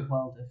video.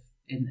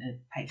 In a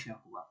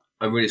patriarchal world.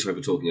 I'm really sorry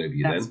for talking over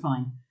you. That's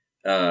fine.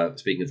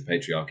 Speaking of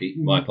patriarchy,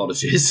 my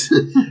apologies.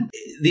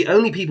 The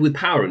only people with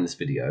power in this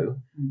video,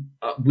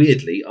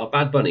 weirdly, are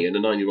Bad Bunny and a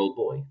 9-year-old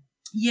boy.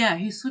 Yeah,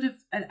 he's sort of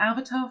an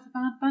avatar for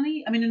Bad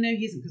Bunny. I mean, I know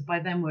he isn't, because by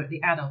then we're at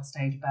the adult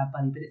stage of Bad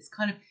Bunny, but it's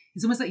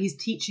almost like he's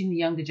teaching the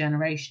younger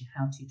generation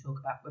how to talk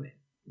about women.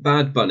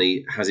 Bad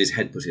Bunny has his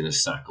head put in a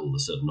sack all of a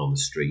sudden on the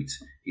street.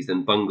 He's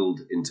then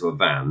bungled into a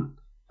van.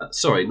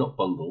 Sorry, not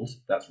bungled,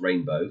 that's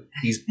Rainbow.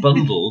 He's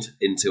bundled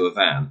into a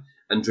van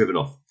and driven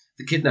off.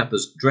 The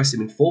kidnappers dress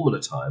him in formal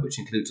attire, which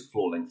includes a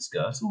floor-length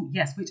skirt. Oh,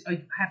 yes, which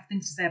I have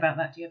things to say about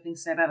that. Do you have things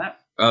to say about that?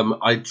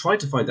 I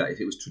tried to find out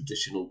if it was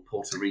traditional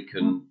Puerto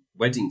Rican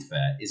wedding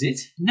fare. Is it?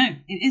 No,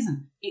 it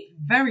isn't. It's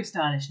very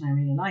stylish and I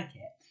really like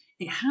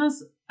it.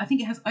 I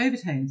think it has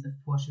overtones of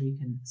Puerto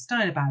Rican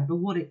style about it, but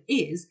what it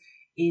is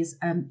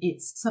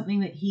it's something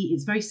that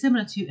it's very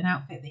similar to an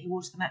outfit that he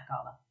wore to the Met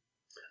Gala.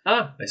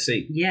 Ah, I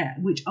see. Yeah,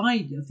 which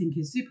I think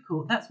is super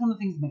cool. That's one of the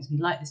things that makes me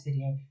like this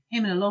video.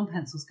 Him in a long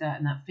pencil skirt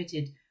and that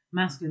fitted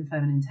masculine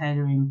feminine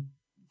tailoring,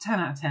 10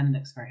 out of 10,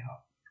 looks very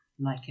hot.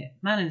 Like it.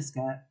 Man in a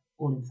skirt,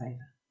 all in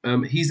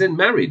favour. He's then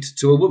married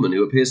to a woman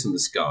who appears from the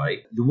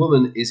sky. The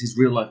woman is his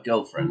real life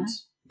girlfriend,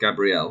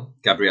 Gabriella.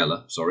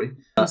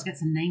 Just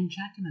gets a name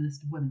check in the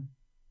list of women.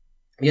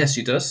 Yes,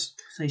 she does.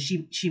 So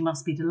she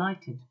must be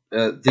delighted.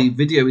 The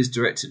video is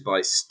directed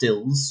by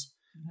Stills,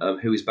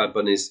 who is Bad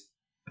Bunny's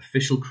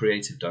official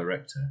creative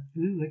director.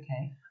 Ooh,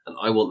 okay. And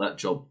I want that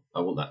job. I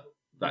want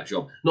that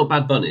job. Not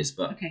Bad Bunny's,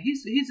 but... Okay,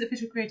 who's the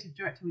official creative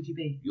director would you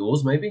be?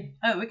 Yours, maybe?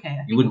 Oh, okay.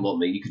 You wouldn't want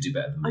me. You could do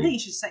better than me. I think you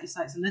should set your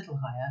sights a little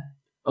higher.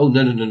 Oh,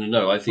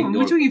 no. I think...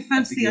 we're talking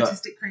fantasy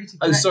artistic creative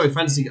director. Oh, sorry,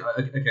 fantasy...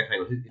 Okay,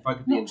 hang on. If I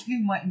could be... Not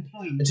who might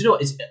employ you. Do you know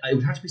what? It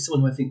would have to be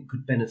someone who I think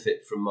could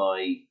benefit from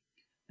my...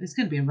 It's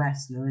going to be a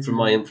wrestler, isn't it? From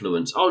my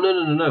influence. Oh,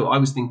 no. I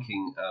was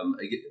thinking...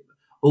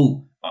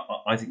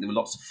 I think there were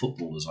lots of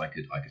footballers I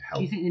could help.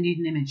 Do you think they need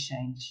an image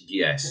change?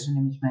 Yes. An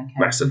image maker?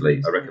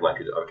 Massively. I reckon I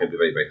could be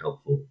very, very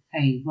helpful.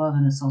 Hey, rather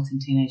than assaulting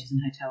teenagers in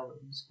hotel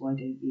rooms, why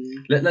don't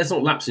you... Let's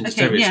not lapse into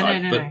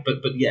stereotype, no.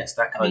 But yes,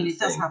 that kind of thing. It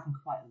does happen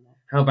quite a lot.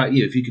 How about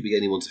you? If you could be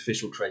anyone's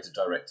official creative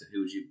director, who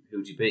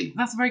would you be?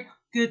 That's a very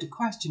good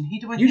question. Who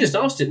do I You think? just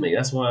asked it me.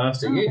 That's why I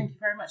asked it you. Thank you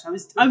very much.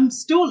 I'm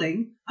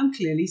stalling. I'm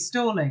clearly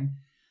stalling.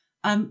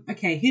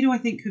 Okay, who do I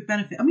think could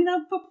benefit? I mean,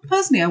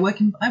 personally, I work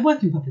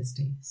in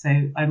publicity, so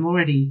I'm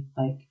already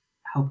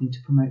helping to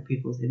promote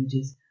people's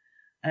images.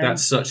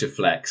 That's such a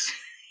flex.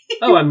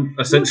 Oh, I'm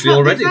essentially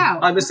already.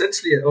 I'm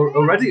essentially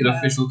already an Yeah.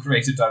 official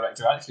creative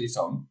director. Actually,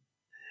 Tom,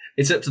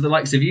 it's up to the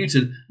likes of you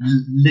to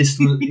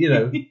list.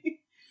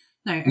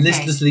 No, okay.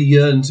 Listlessly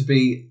yearn to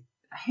be.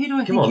 Who do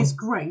I think is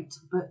great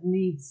but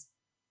needs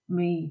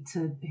me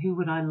to? Who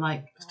would I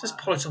like? Just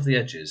polish off the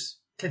edges.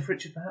 Cliff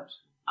Richard, perhaps.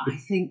 I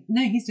think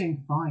no, he's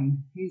doing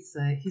fine. He's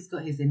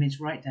got his image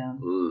right down.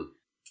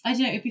 I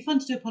don't know. It'd be fun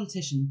to do a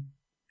politician.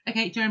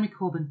 Okay, Jeremy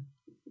Corbyn.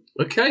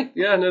 Okay,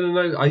 yeah,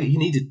 no. He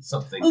needed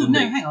something. Oh didn't no,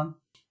 he? Hang on.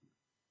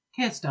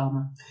 Keir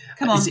Starmer.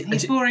 Come on,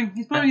 he's boring.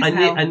 He's boring as I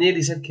hell.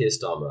 nearly said Keir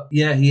Starmer.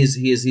 Yeah, he is.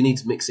 He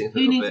needs mixing up a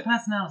Who little needs bit.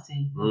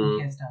 personality?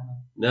 Keir Starmer.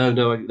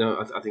 No.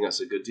 I think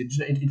that's a good.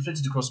 It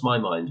flitted across my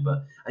mind,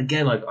 but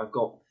again, I've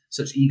got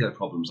such ego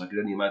problems. I could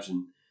only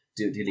imagine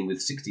dealing with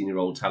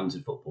 16-year-old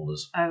talented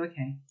footballers. Oh,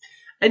 okay.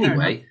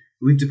 Anyway,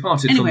 we've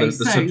departed from the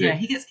subject. Yeah,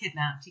 he gets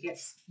kidnapped. He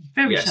gets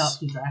very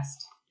sharply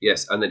dressed.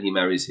 Yes, and then he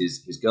marries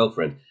his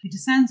girlfriend. He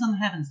descends on the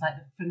heavens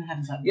from the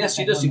heavens. Yes,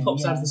 she does. She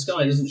pops out of the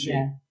sky, doesn't she?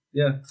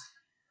 Yeah.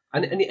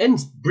 And it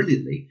ends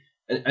brilliantly.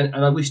 And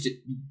I wished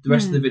the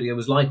rest of the video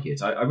was like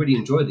it. I really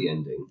enjoyed the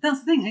ending.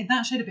 That's the thing.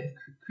 That showed a bit of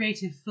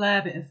creative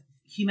flair, a bit of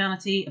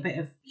humanity, a bit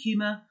of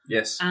humour.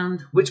 Yes.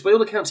 And which, by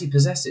all accounts, he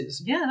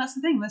possesses. Yeah, that's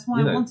the thing. That's why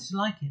I wanted to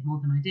like it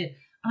more than I did.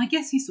 And I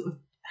guess he's sort of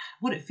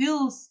what I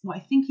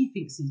think he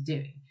thinks he's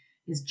doing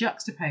is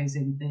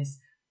juxtaposing this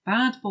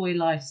bad boy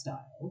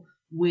lifestyle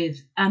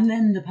with, and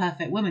then the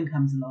perfect woman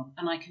comes along,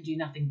 and I can do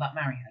nothing but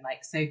marry her.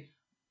 So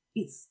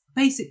it's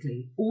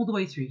basically all the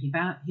way through. He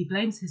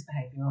blames his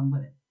behaviour on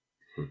women.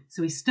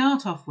 So we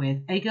start off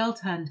with, a girl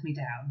turned me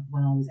down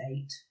when I was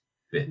 8.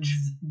 Bitch.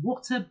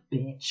 What a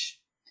bitch.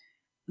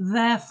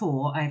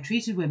 Therefore, I have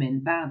treated women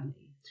badly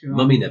throughout.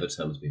 Mummy never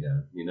turns me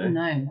down,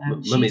 No.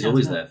 Mummy's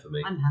always there for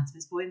me. I'm the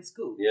handsomest boy in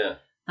school. Yeah.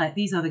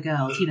 These other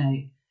girls,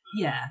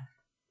 yeah.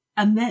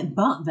 And then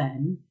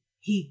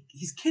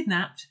he's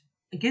kidnapped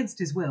against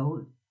his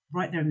will,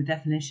 right there in the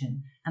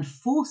definition, and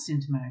forced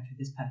into marriage with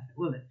this perfect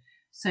woman.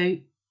 So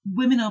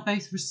women are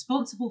both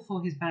responsible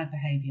for his bad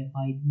behaviour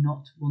by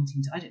not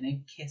wanting to,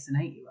 kiss an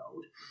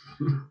 8-year-old,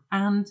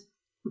 and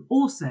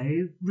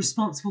also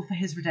responsible for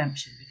his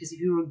redemption, because if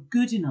you were a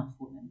good enough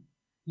woman,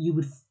 you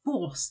would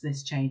force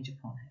this change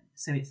upon him.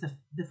 So it's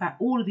the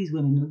fact all of these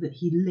women that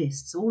he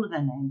lists, all of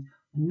their names,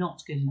 are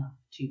not good enough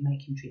to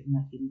make him treat them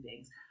like human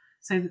beings.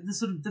 So the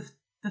sort of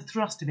the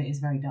thrust of it is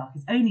very dark.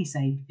 It's only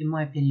saved, in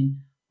my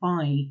opinion,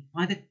 by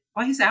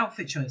his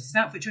outfit choice. His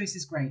outfit choice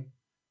is great.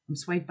 I'm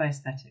swayed by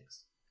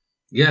aesthetics.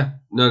 Yeah,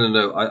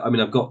 no. I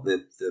mean, I've got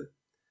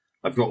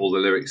I've got all the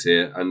lyrics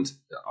here, and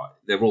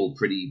they're all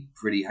pretty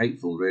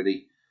hateful,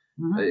 really.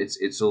 Mm-hmm.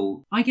 It's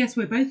all. I guess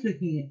we're both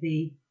looking at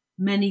the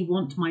many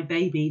want my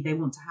baby, they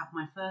want to have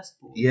my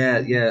firstborn. Yeah,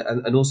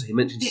 and also he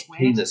mentions his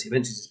penis. He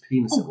mentions his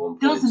penis at one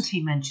point. Doesn't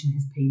he mention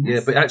his penis?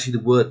 Yeah, but actually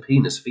the word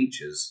penis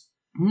features.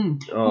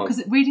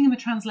 Because reading in the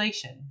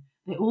translation,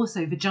 they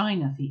also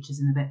vagina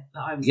features in the bit that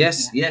I was.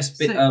 Yes.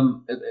 Bit,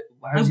 so,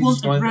 I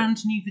want a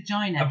brand new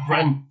vagina. A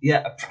brand,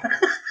 yeah.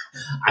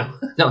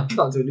 No, I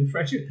can't do an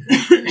impression.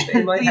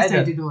 In my head.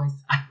 Please do the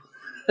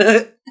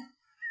voice.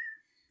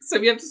 So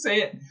we have to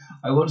say it.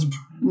 I want a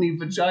brand new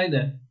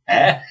vagina.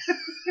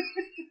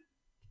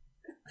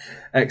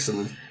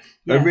 Excellent.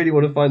 Yeah. I really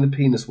want to find the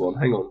penis one.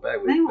 Hang on, bear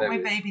with me. They want my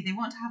baby. They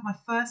want to have my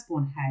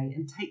firstborn,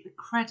 and take the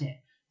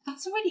credit.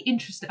 That's a really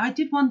interesting. I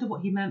did wonder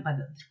what he meant by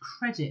the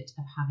credit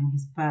of having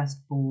his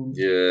firstborn.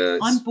 Yes.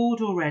 I'm bored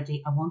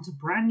already. I want a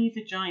brand new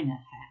vagina,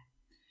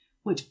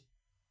 which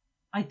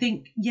I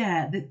think,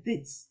 that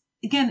it's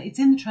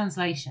in the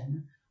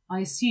translation. I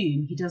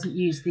assume he doesn't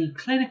use the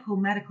clinical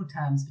medical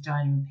terms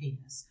vagina and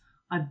penis.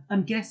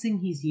 I'm guessing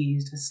he's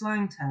used a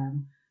slang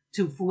term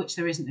for which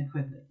there isn't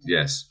equivalent.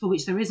 Yes. For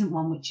which there isn't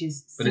one which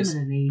is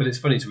similarly. But it's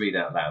funny to read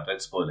out loud.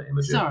 Don't spoil it,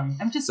 Imogen. Sorry,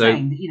 I'm just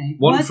saying that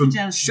one from.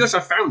 Shush! I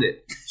found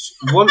it.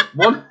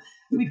 One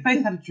We've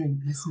both had a drink,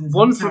 listeners.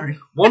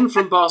 One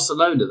from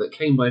Barcelona that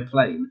came by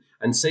plane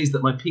and says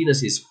that my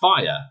penis is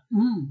fire.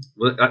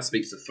 Well, that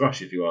speaks to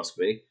thrush, if you ask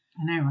me.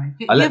 I know, right?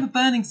 You have a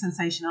burning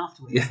sensation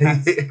afterwards. Yeah,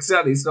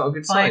 exactly. It's not a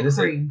good sign, is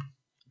it?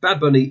 Bad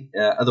Bunny,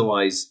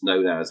 otherwise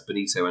known as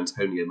Benito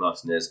Antonio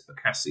Martinez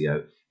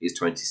Ocasio, is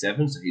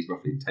 27, so he's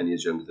roughly 10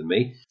 years younger than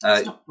me.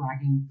 Stop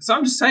bragging. So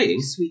I'm just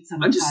saying. Sweet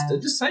summer I'm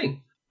just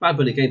saying. Bad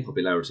Bunny gained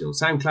popularity on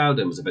SoundCloud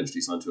and was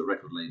eventually signed to a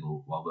record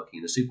label while working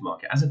in a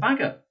supermarket as a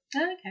bagger.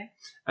 Oh, okay.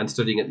 And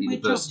studying at the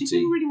university. Do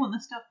you really want the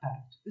stuff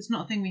bagged? It's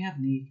not a thing we have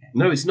in the UK.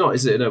 No, it's not,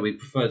 is it? No, we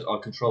prefer our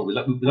control. We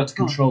like to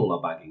control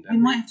our bagging, don't we?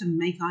 We might have to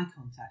make eye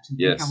contact and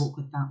think how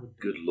awkward that would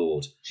be. Good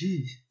Lord.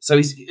 Jeez. So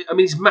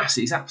he's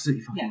massive. He's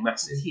absolutely fucking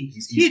massive.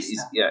 He's huge.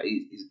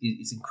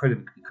 He's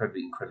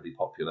incredibly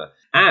popular.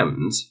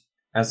 And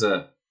as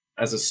a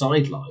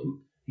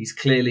sideline, he's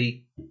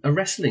clearly a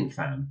wrestling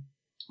fan.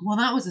 Well,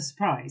 that was a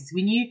surprise.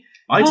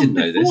 I didn't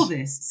know before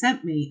this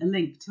sent me a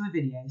link to a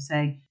video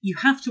saying you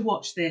have to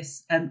watch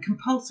this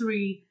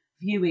compulsory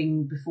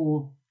viewing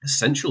before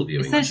essential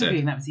viewing. Essential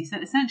viewing. That was he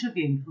said essential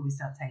viewing before we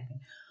start taping.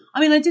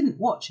 I mean, I didn't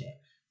watch it,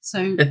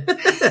 so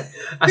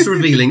that's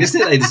revealing, isn't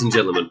it, ladies and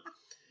gentlemen?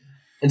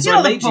 And so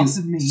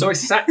I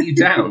sat you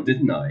down,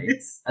 didn't I?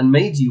 And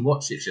made you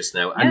watch it just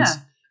now. And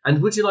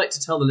and would you like to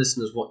tell the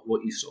listeners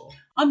what you saw?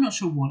 I'm not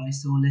sure what I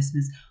saw,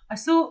 listeners. I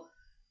saw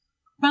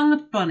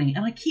Bad Bunny,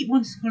 and I keep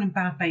wanting to call him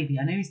Bad Baby.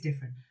 I know he's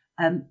different.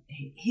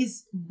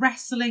 His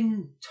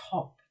wrestling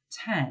top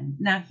 10.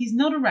 Now, he's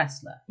not a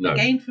wrestler. No.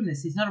 Again, from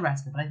this, he's not a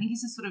wrestler, but I think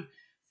he's a sort of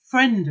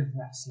friend of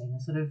wrestling,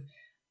 a sort of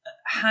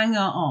hanger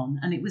on.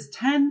 And it was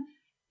 10.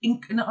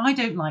 And I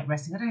don't like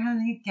wrestling. I don't have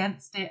anything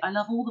against it. I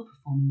love all the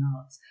performing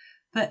arts.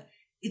 But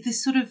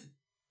this sort of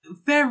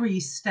 10 very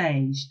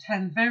staged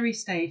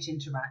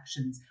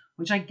interactions,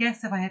 which I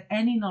guess if I had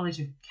any knowledge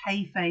of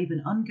kayfabe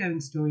and ongoing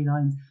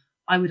storylines,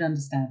 I would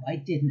understand. But I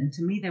didn't. And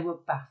to me, they were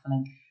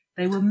baffling.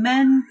 They were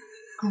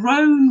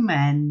grown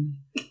men,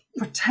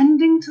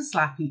 pretending to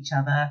slap each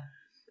other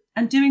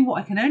and doing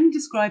what I can only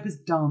describe as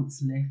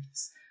dance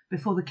lifts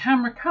before the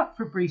camera cut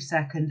for a brief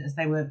second as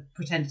they were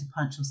pretending to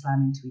punch or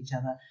slam into each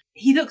other.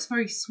 He looks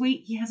very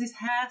sweet. He has his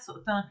hair sort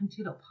of done up in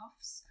two little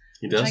puffs.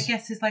 He does. Which I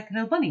guess is like an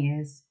old bunny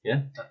ears.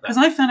 Yeah. Because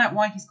I found out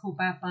why he's called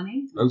Bad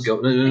Bunny. Oh, no,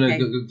 Okay.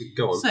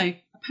 go on. So,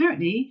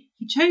 apparently,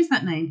 he chose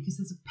that name because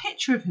there's a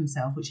picture of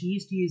himself, which he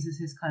used to use as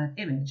his kind of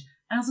image,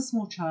 as a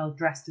small child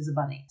dressed as a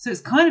bunny. So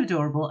it's kind of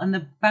adorable. And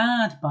the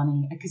Bad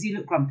Bunny, because he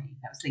looked grumpy.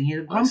 That was the thing. He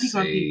had a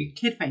grumpy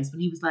kid face when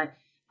he was like,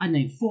 I don't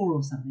know, 4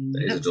 or something.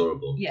 That is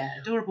adorable. Yeah,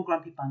 adorable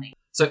grumpy bunny.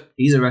 So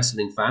he's a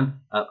wrestling fan,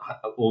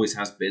 always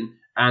has been.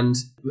 And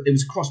it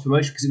was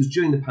cross-promotion because it was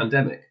during the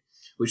pandemic,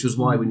 which was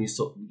why when you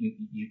saw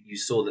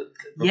that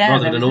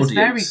rather than an audience.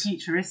 Yeah, very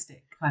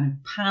futuristic kind of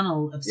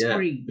panel of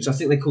screens. Which I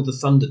think they called the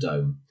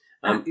Thunderdome.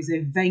 That is a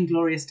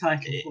vainglorious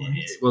title for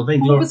it. Well, it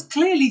was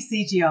clearly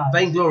CGI.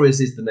 Vainglorious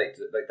is the name.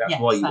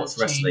 That's why you watch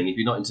wrestling. If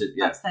you're not into,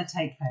 that's their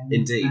take home.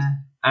 Indeed,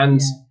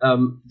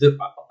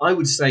 I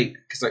would say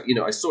because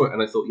I saw it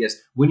and I thought, yes,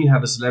 when you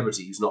have a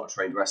celebrity who's not a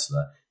trained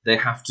wrestler, they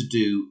have to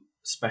do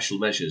special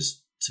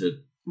measures to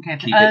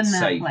keep it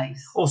safe.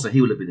 Place. Also,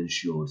 he will have been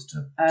insured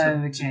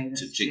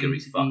to jiggery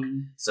fuck.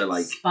 So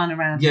like spun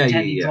around,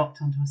 gently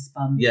dropped onto a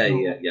spun. Yeah,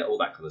 all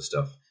that kind of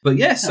stuff. But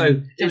yeah,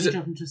 so it was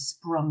dropped onto a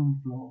sprung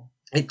floor.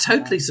 It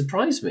totally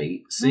surprised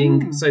me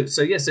seeing. So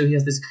he has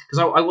this because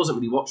I wasn't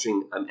really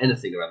watching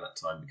anything around that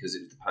time because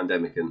it was the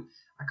pandemic and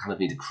I kind of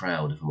need a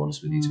crowd, if I'm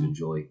honest with you, to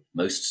enjoy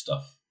most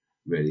stuff.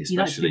 Really,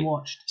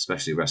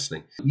 especially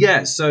wrestling.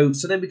 Yeah, so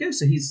there we go.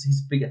 So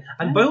he's bigger,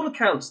 and by all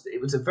accounts,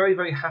 it was a very,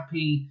 very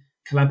happy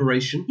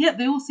collaboration. Yeah,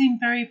 they all seem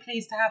very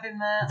pleased to have him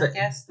there. I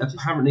guess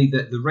apparently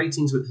the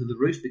ratings went through the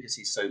roof because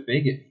he's so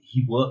big.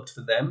 He worked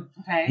for them.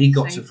 Okay, he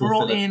got to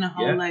fulfill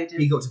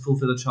He got to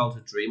fulfill a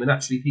childhood dream, and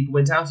actually, people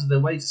went out of their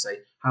way to say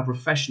how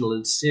professional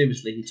and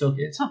seriously he took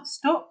it.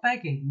 Stop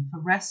begging for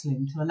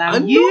wrestling to allow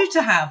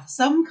to have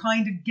some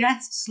kind of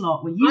guest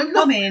slot where you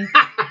come in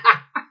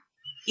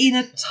in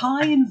a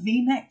tie and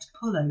V-necked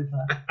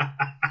pullover.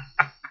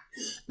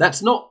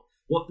 That's not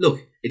what.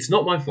 Look, it's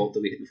not my fault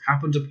that we've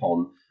happened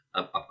upon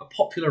a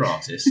popular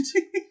artist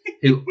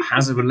who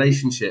has a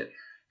relationship.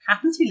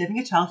 Happens to be living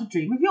a childhood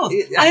dream of yours.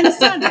 I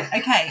understand it.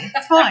 Okay,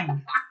 it's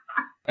fine.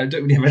 I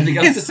don't really have anything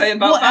else to say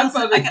about Bad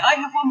Bunny. Okay, I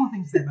have one more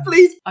thing to say about it.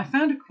 Please. I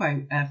found a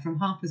quote from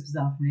Harper's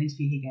Bazaar from an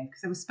interview he gave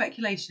because there was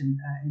speculation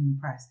in the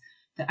press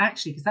that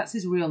actually, because that's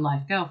his real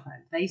life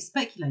girlfriend, they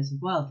speculated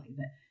wildly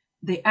that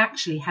they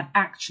had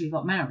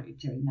got married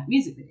during that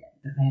music video,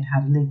 that they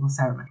had a legal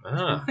ceremony.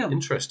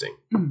 Interesting.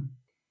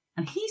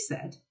 And he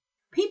said,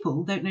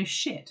 people don't know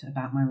shit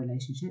about my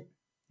relationship.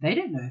 They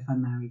don't know if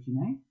I'm married,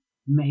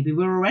 Maybe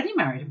we're already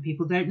married and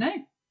people don't know.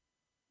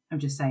 I'm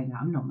just saying that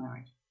I'm not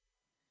married.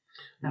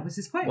 That was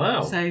his quote.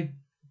 Wow. So,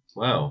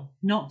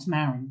 not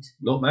married.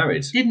 Not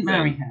married. Didn't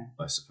marry her.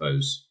 I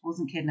suppose.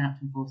 Wasn't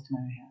kidnapped and forced to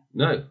marry her.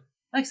 No.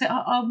 Like I said,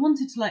 I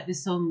wanted to like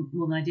this song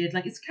more than I did.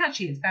 Like, it's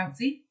catchy, it's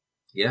bouncy.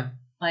 Yeah.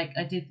 Like,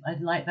 I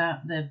like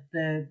that.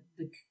 The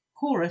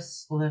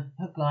chorus, or the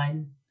hook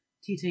line,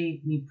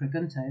 Titi, mi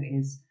pregunto,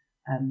 is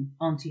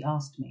Auntie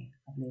Asked Me,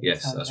 I believe.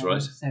 Yes, that's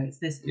right. So it's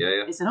this.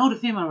 Yeah. It's an older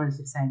female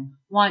relative saying,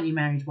 "Why aren't you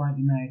married? Why aren't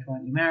you married? Why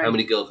aren't you married?" How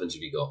many girlfriends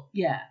have you got?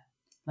 Yeah,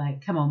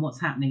 like, come on,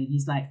 what's happening? And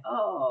he's like,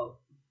 "Oh,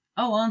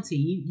 Auntie,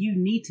 you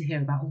need to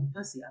hear about all the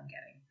pussy I'm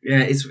getting."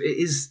 Yeah, it is.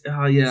 It's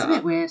a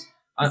bit weird.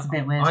 It's a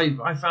bit weird.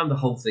 I found the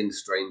whole thing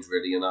strange,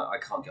 really, and I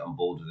can't get on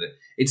board with it.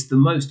 It's the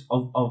most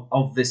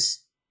of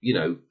this,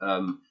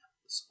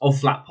 of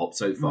Flat Pop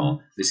so far.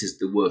 This is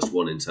the worst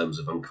one in terms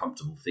of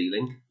uncomfortable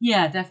feeling.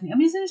 Yeah, definitely. I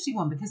mean, it's an interesting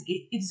one because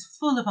it is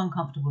full of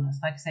uncomfortableness.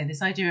 Like I say,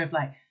 this idea of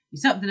like, you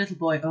start with the little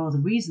boy,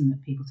 the reason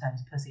that people turn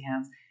into pussy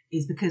hounds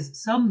is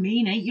because some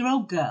mean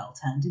 8-year-old girl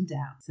turned him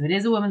down. So it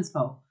is a woman's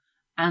fault.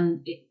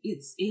 And it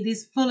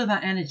is full of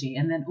that energy,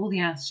 and then all the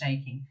ass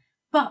shaking.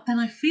 But then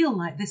I feel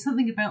like there's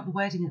something about the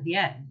wedding at the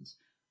end.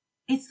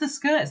 It's the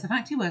skirt. It's the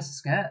fact he wears a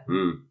skirt.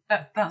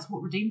 That's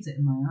what redeems it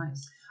in my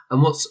eyes.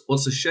 And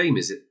what's a shame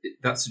is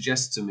that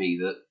suggests to me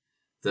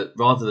that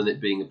rather than it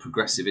being a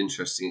progressive,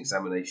 interesting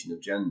examination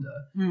of gender,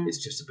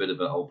 it's just a bit of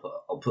a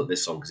I'll put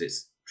this on because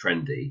it's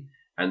trendy,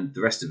 and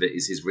the rest of it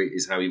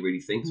is how he really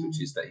thinks,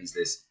 which is that he's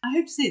this. I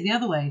hope to see it the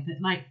other way,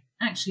 that like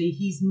actually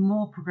he's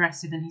more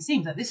progressive than he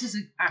seems. Like this is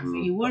an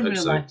outfit he wore in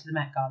real life to the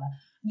Met Gala.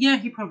 Yeah,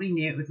 he probably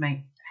knew it would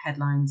make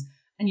headlines,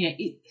 and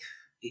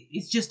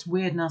it's just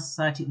weird in our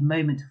society at the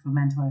moment for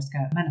men to wear a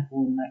skirt. Men have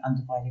worn like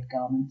undivided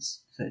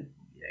garments for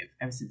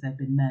ever since they've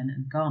been men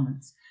and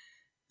garments.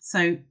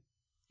 So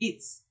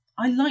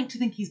I like to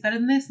think he's better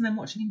than this, and then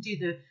watching him do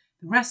the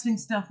wrestling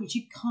stuff, which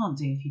you can't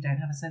do if you don't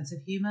have a sense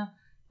of humour.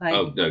 Like,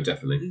 oh no,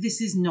 definitely. This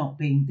is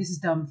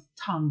done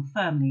tongue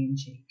firmly in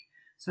cheek.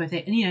 So I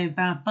think, and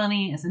Bad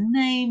Bunny as a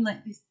name,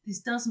 like this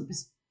doesn't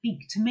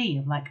speak to me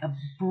of like a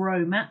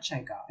bro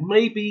macho guy.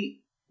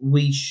 Maybe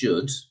we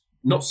should,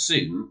 not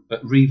soon, but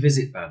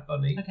revisit Bad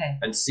Bunny. Okay.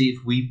 And see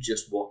if we've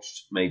just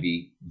watched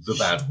maybe the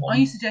bad one. Are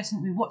you suggesting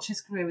that we watch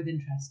his career with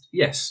interest?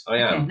 Yes, I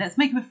am. Okay, let's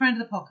make him a friend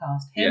of the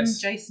podcast. Him,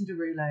 yes. Jason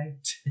Derulo.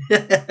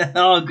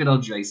 Oh, good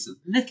old Jason.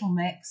 Little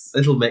Mix.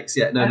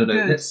 Yeah. No.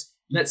 Good.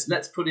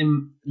 Let's put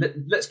him.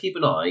 Let's keep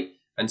an eye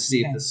and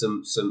see if there's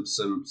some.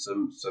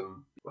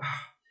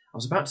 I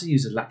was about to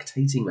use a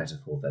lactating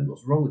metaphor then.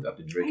 What's wrong with that? I've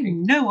been drinking.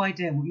 I have no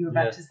idea what you were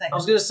about to say. I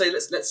was going to say,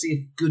 let's see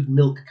if good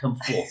milk come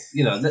forth.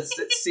 Let's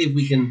see if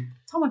we can.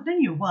 Tom, I've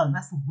known you a while.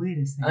 That's the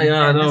weirdest thing.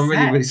 I know. I'm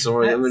really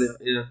sorry.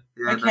 Yeah.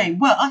 Okay.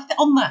 Well,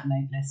 on that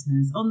note,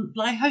 listeners,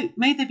 I hope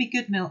may there be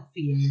good milk for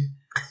you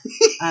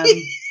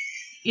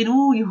in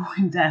all your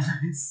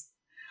endeavours.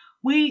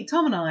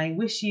 Tom and I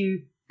wish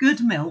you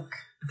good milk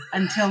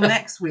until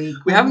next week.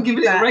 We haven't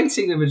given it a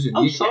rating, Imogen.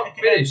 You can't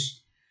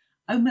finish.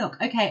 Oh, milk.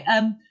 Okay.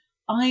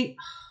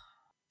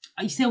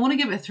 You see, I want to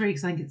give it a 3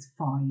 because I think it's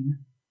fine.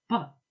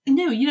 But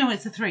no,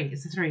 it's a 3.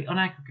 It's a 3 on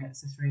aggregate.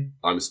 It's a 3.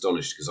 I'm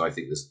astonished because I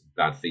think there's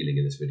bad feeling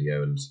in this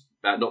video, and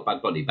not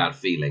Bad Bunny, bad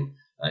feeling.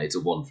 It's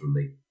a 1 from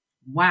me.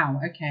 Wow.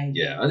 Okay.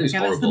 Yeah, I think it's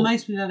horrible. That's the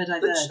most we've ever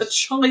diverged. A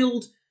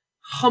child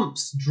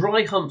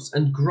dry humps,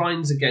 and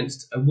grinds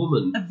against a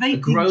woman, a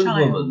grown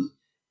woman,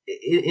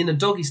 in a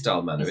doggy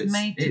style manner. It's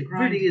made to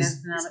grind really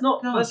is. It's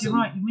not pleasant. You're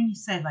right. When you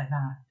say it like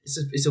that,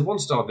 it's a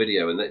 1-star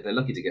video, and they're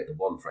lucky to get the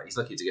 1. He's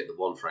lucky to get the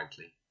 1,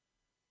 frankly.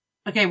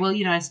 Okay, well,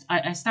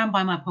 I stand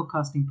by my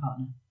podcasting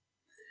partner.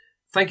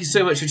 Thank you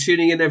so much for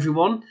tuning in,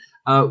 everyone.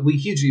 We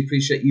hugely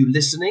appreciate you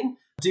listening.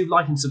 Do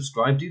like and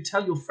subscribe. Do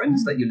tell your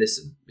friends that you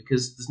listen,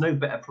 because there's no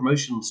better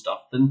promotional stuff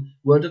than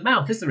word of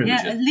mouth, is there,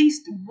 Imogen? Yeah, at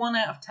least 1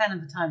 out of 10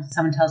 of the times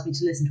someone tells me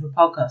to listen to a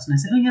podcast, and I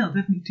say, oh yeah, I'll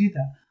definitely do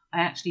that. I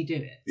actually do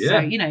it.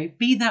 Yeah. So,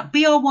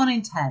 be our 1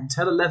 in 10.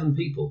 Tell 11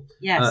 people.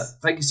 Yes.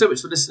 Thank you so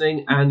much for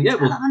listening, and tell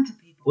 100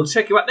 people. We'll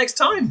check you out next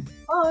time.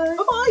 Bye.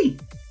 Bye-bye.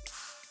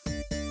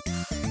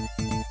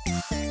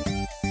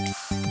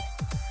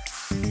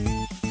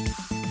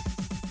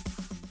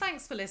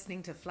 Thanks for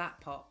listening to Flat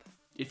Pop.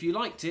 If you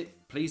liked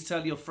it, please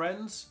tell your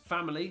friends,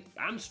 family,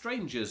 and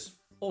strangers,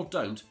 or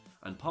don't,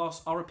 and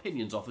pass our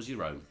opinions off as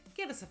your own.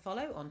 Give us a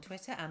follow on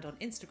Twitter and on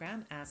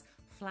Instagram as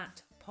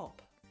Flat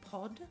Pop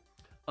Pod.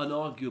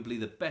 Unarguably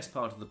the best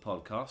part of the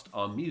podcast,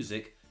 our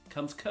music,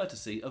 comes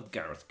courtesy of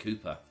Gareth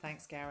Cooper.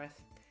 Thanks, Gareth.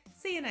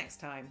 See you next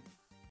time.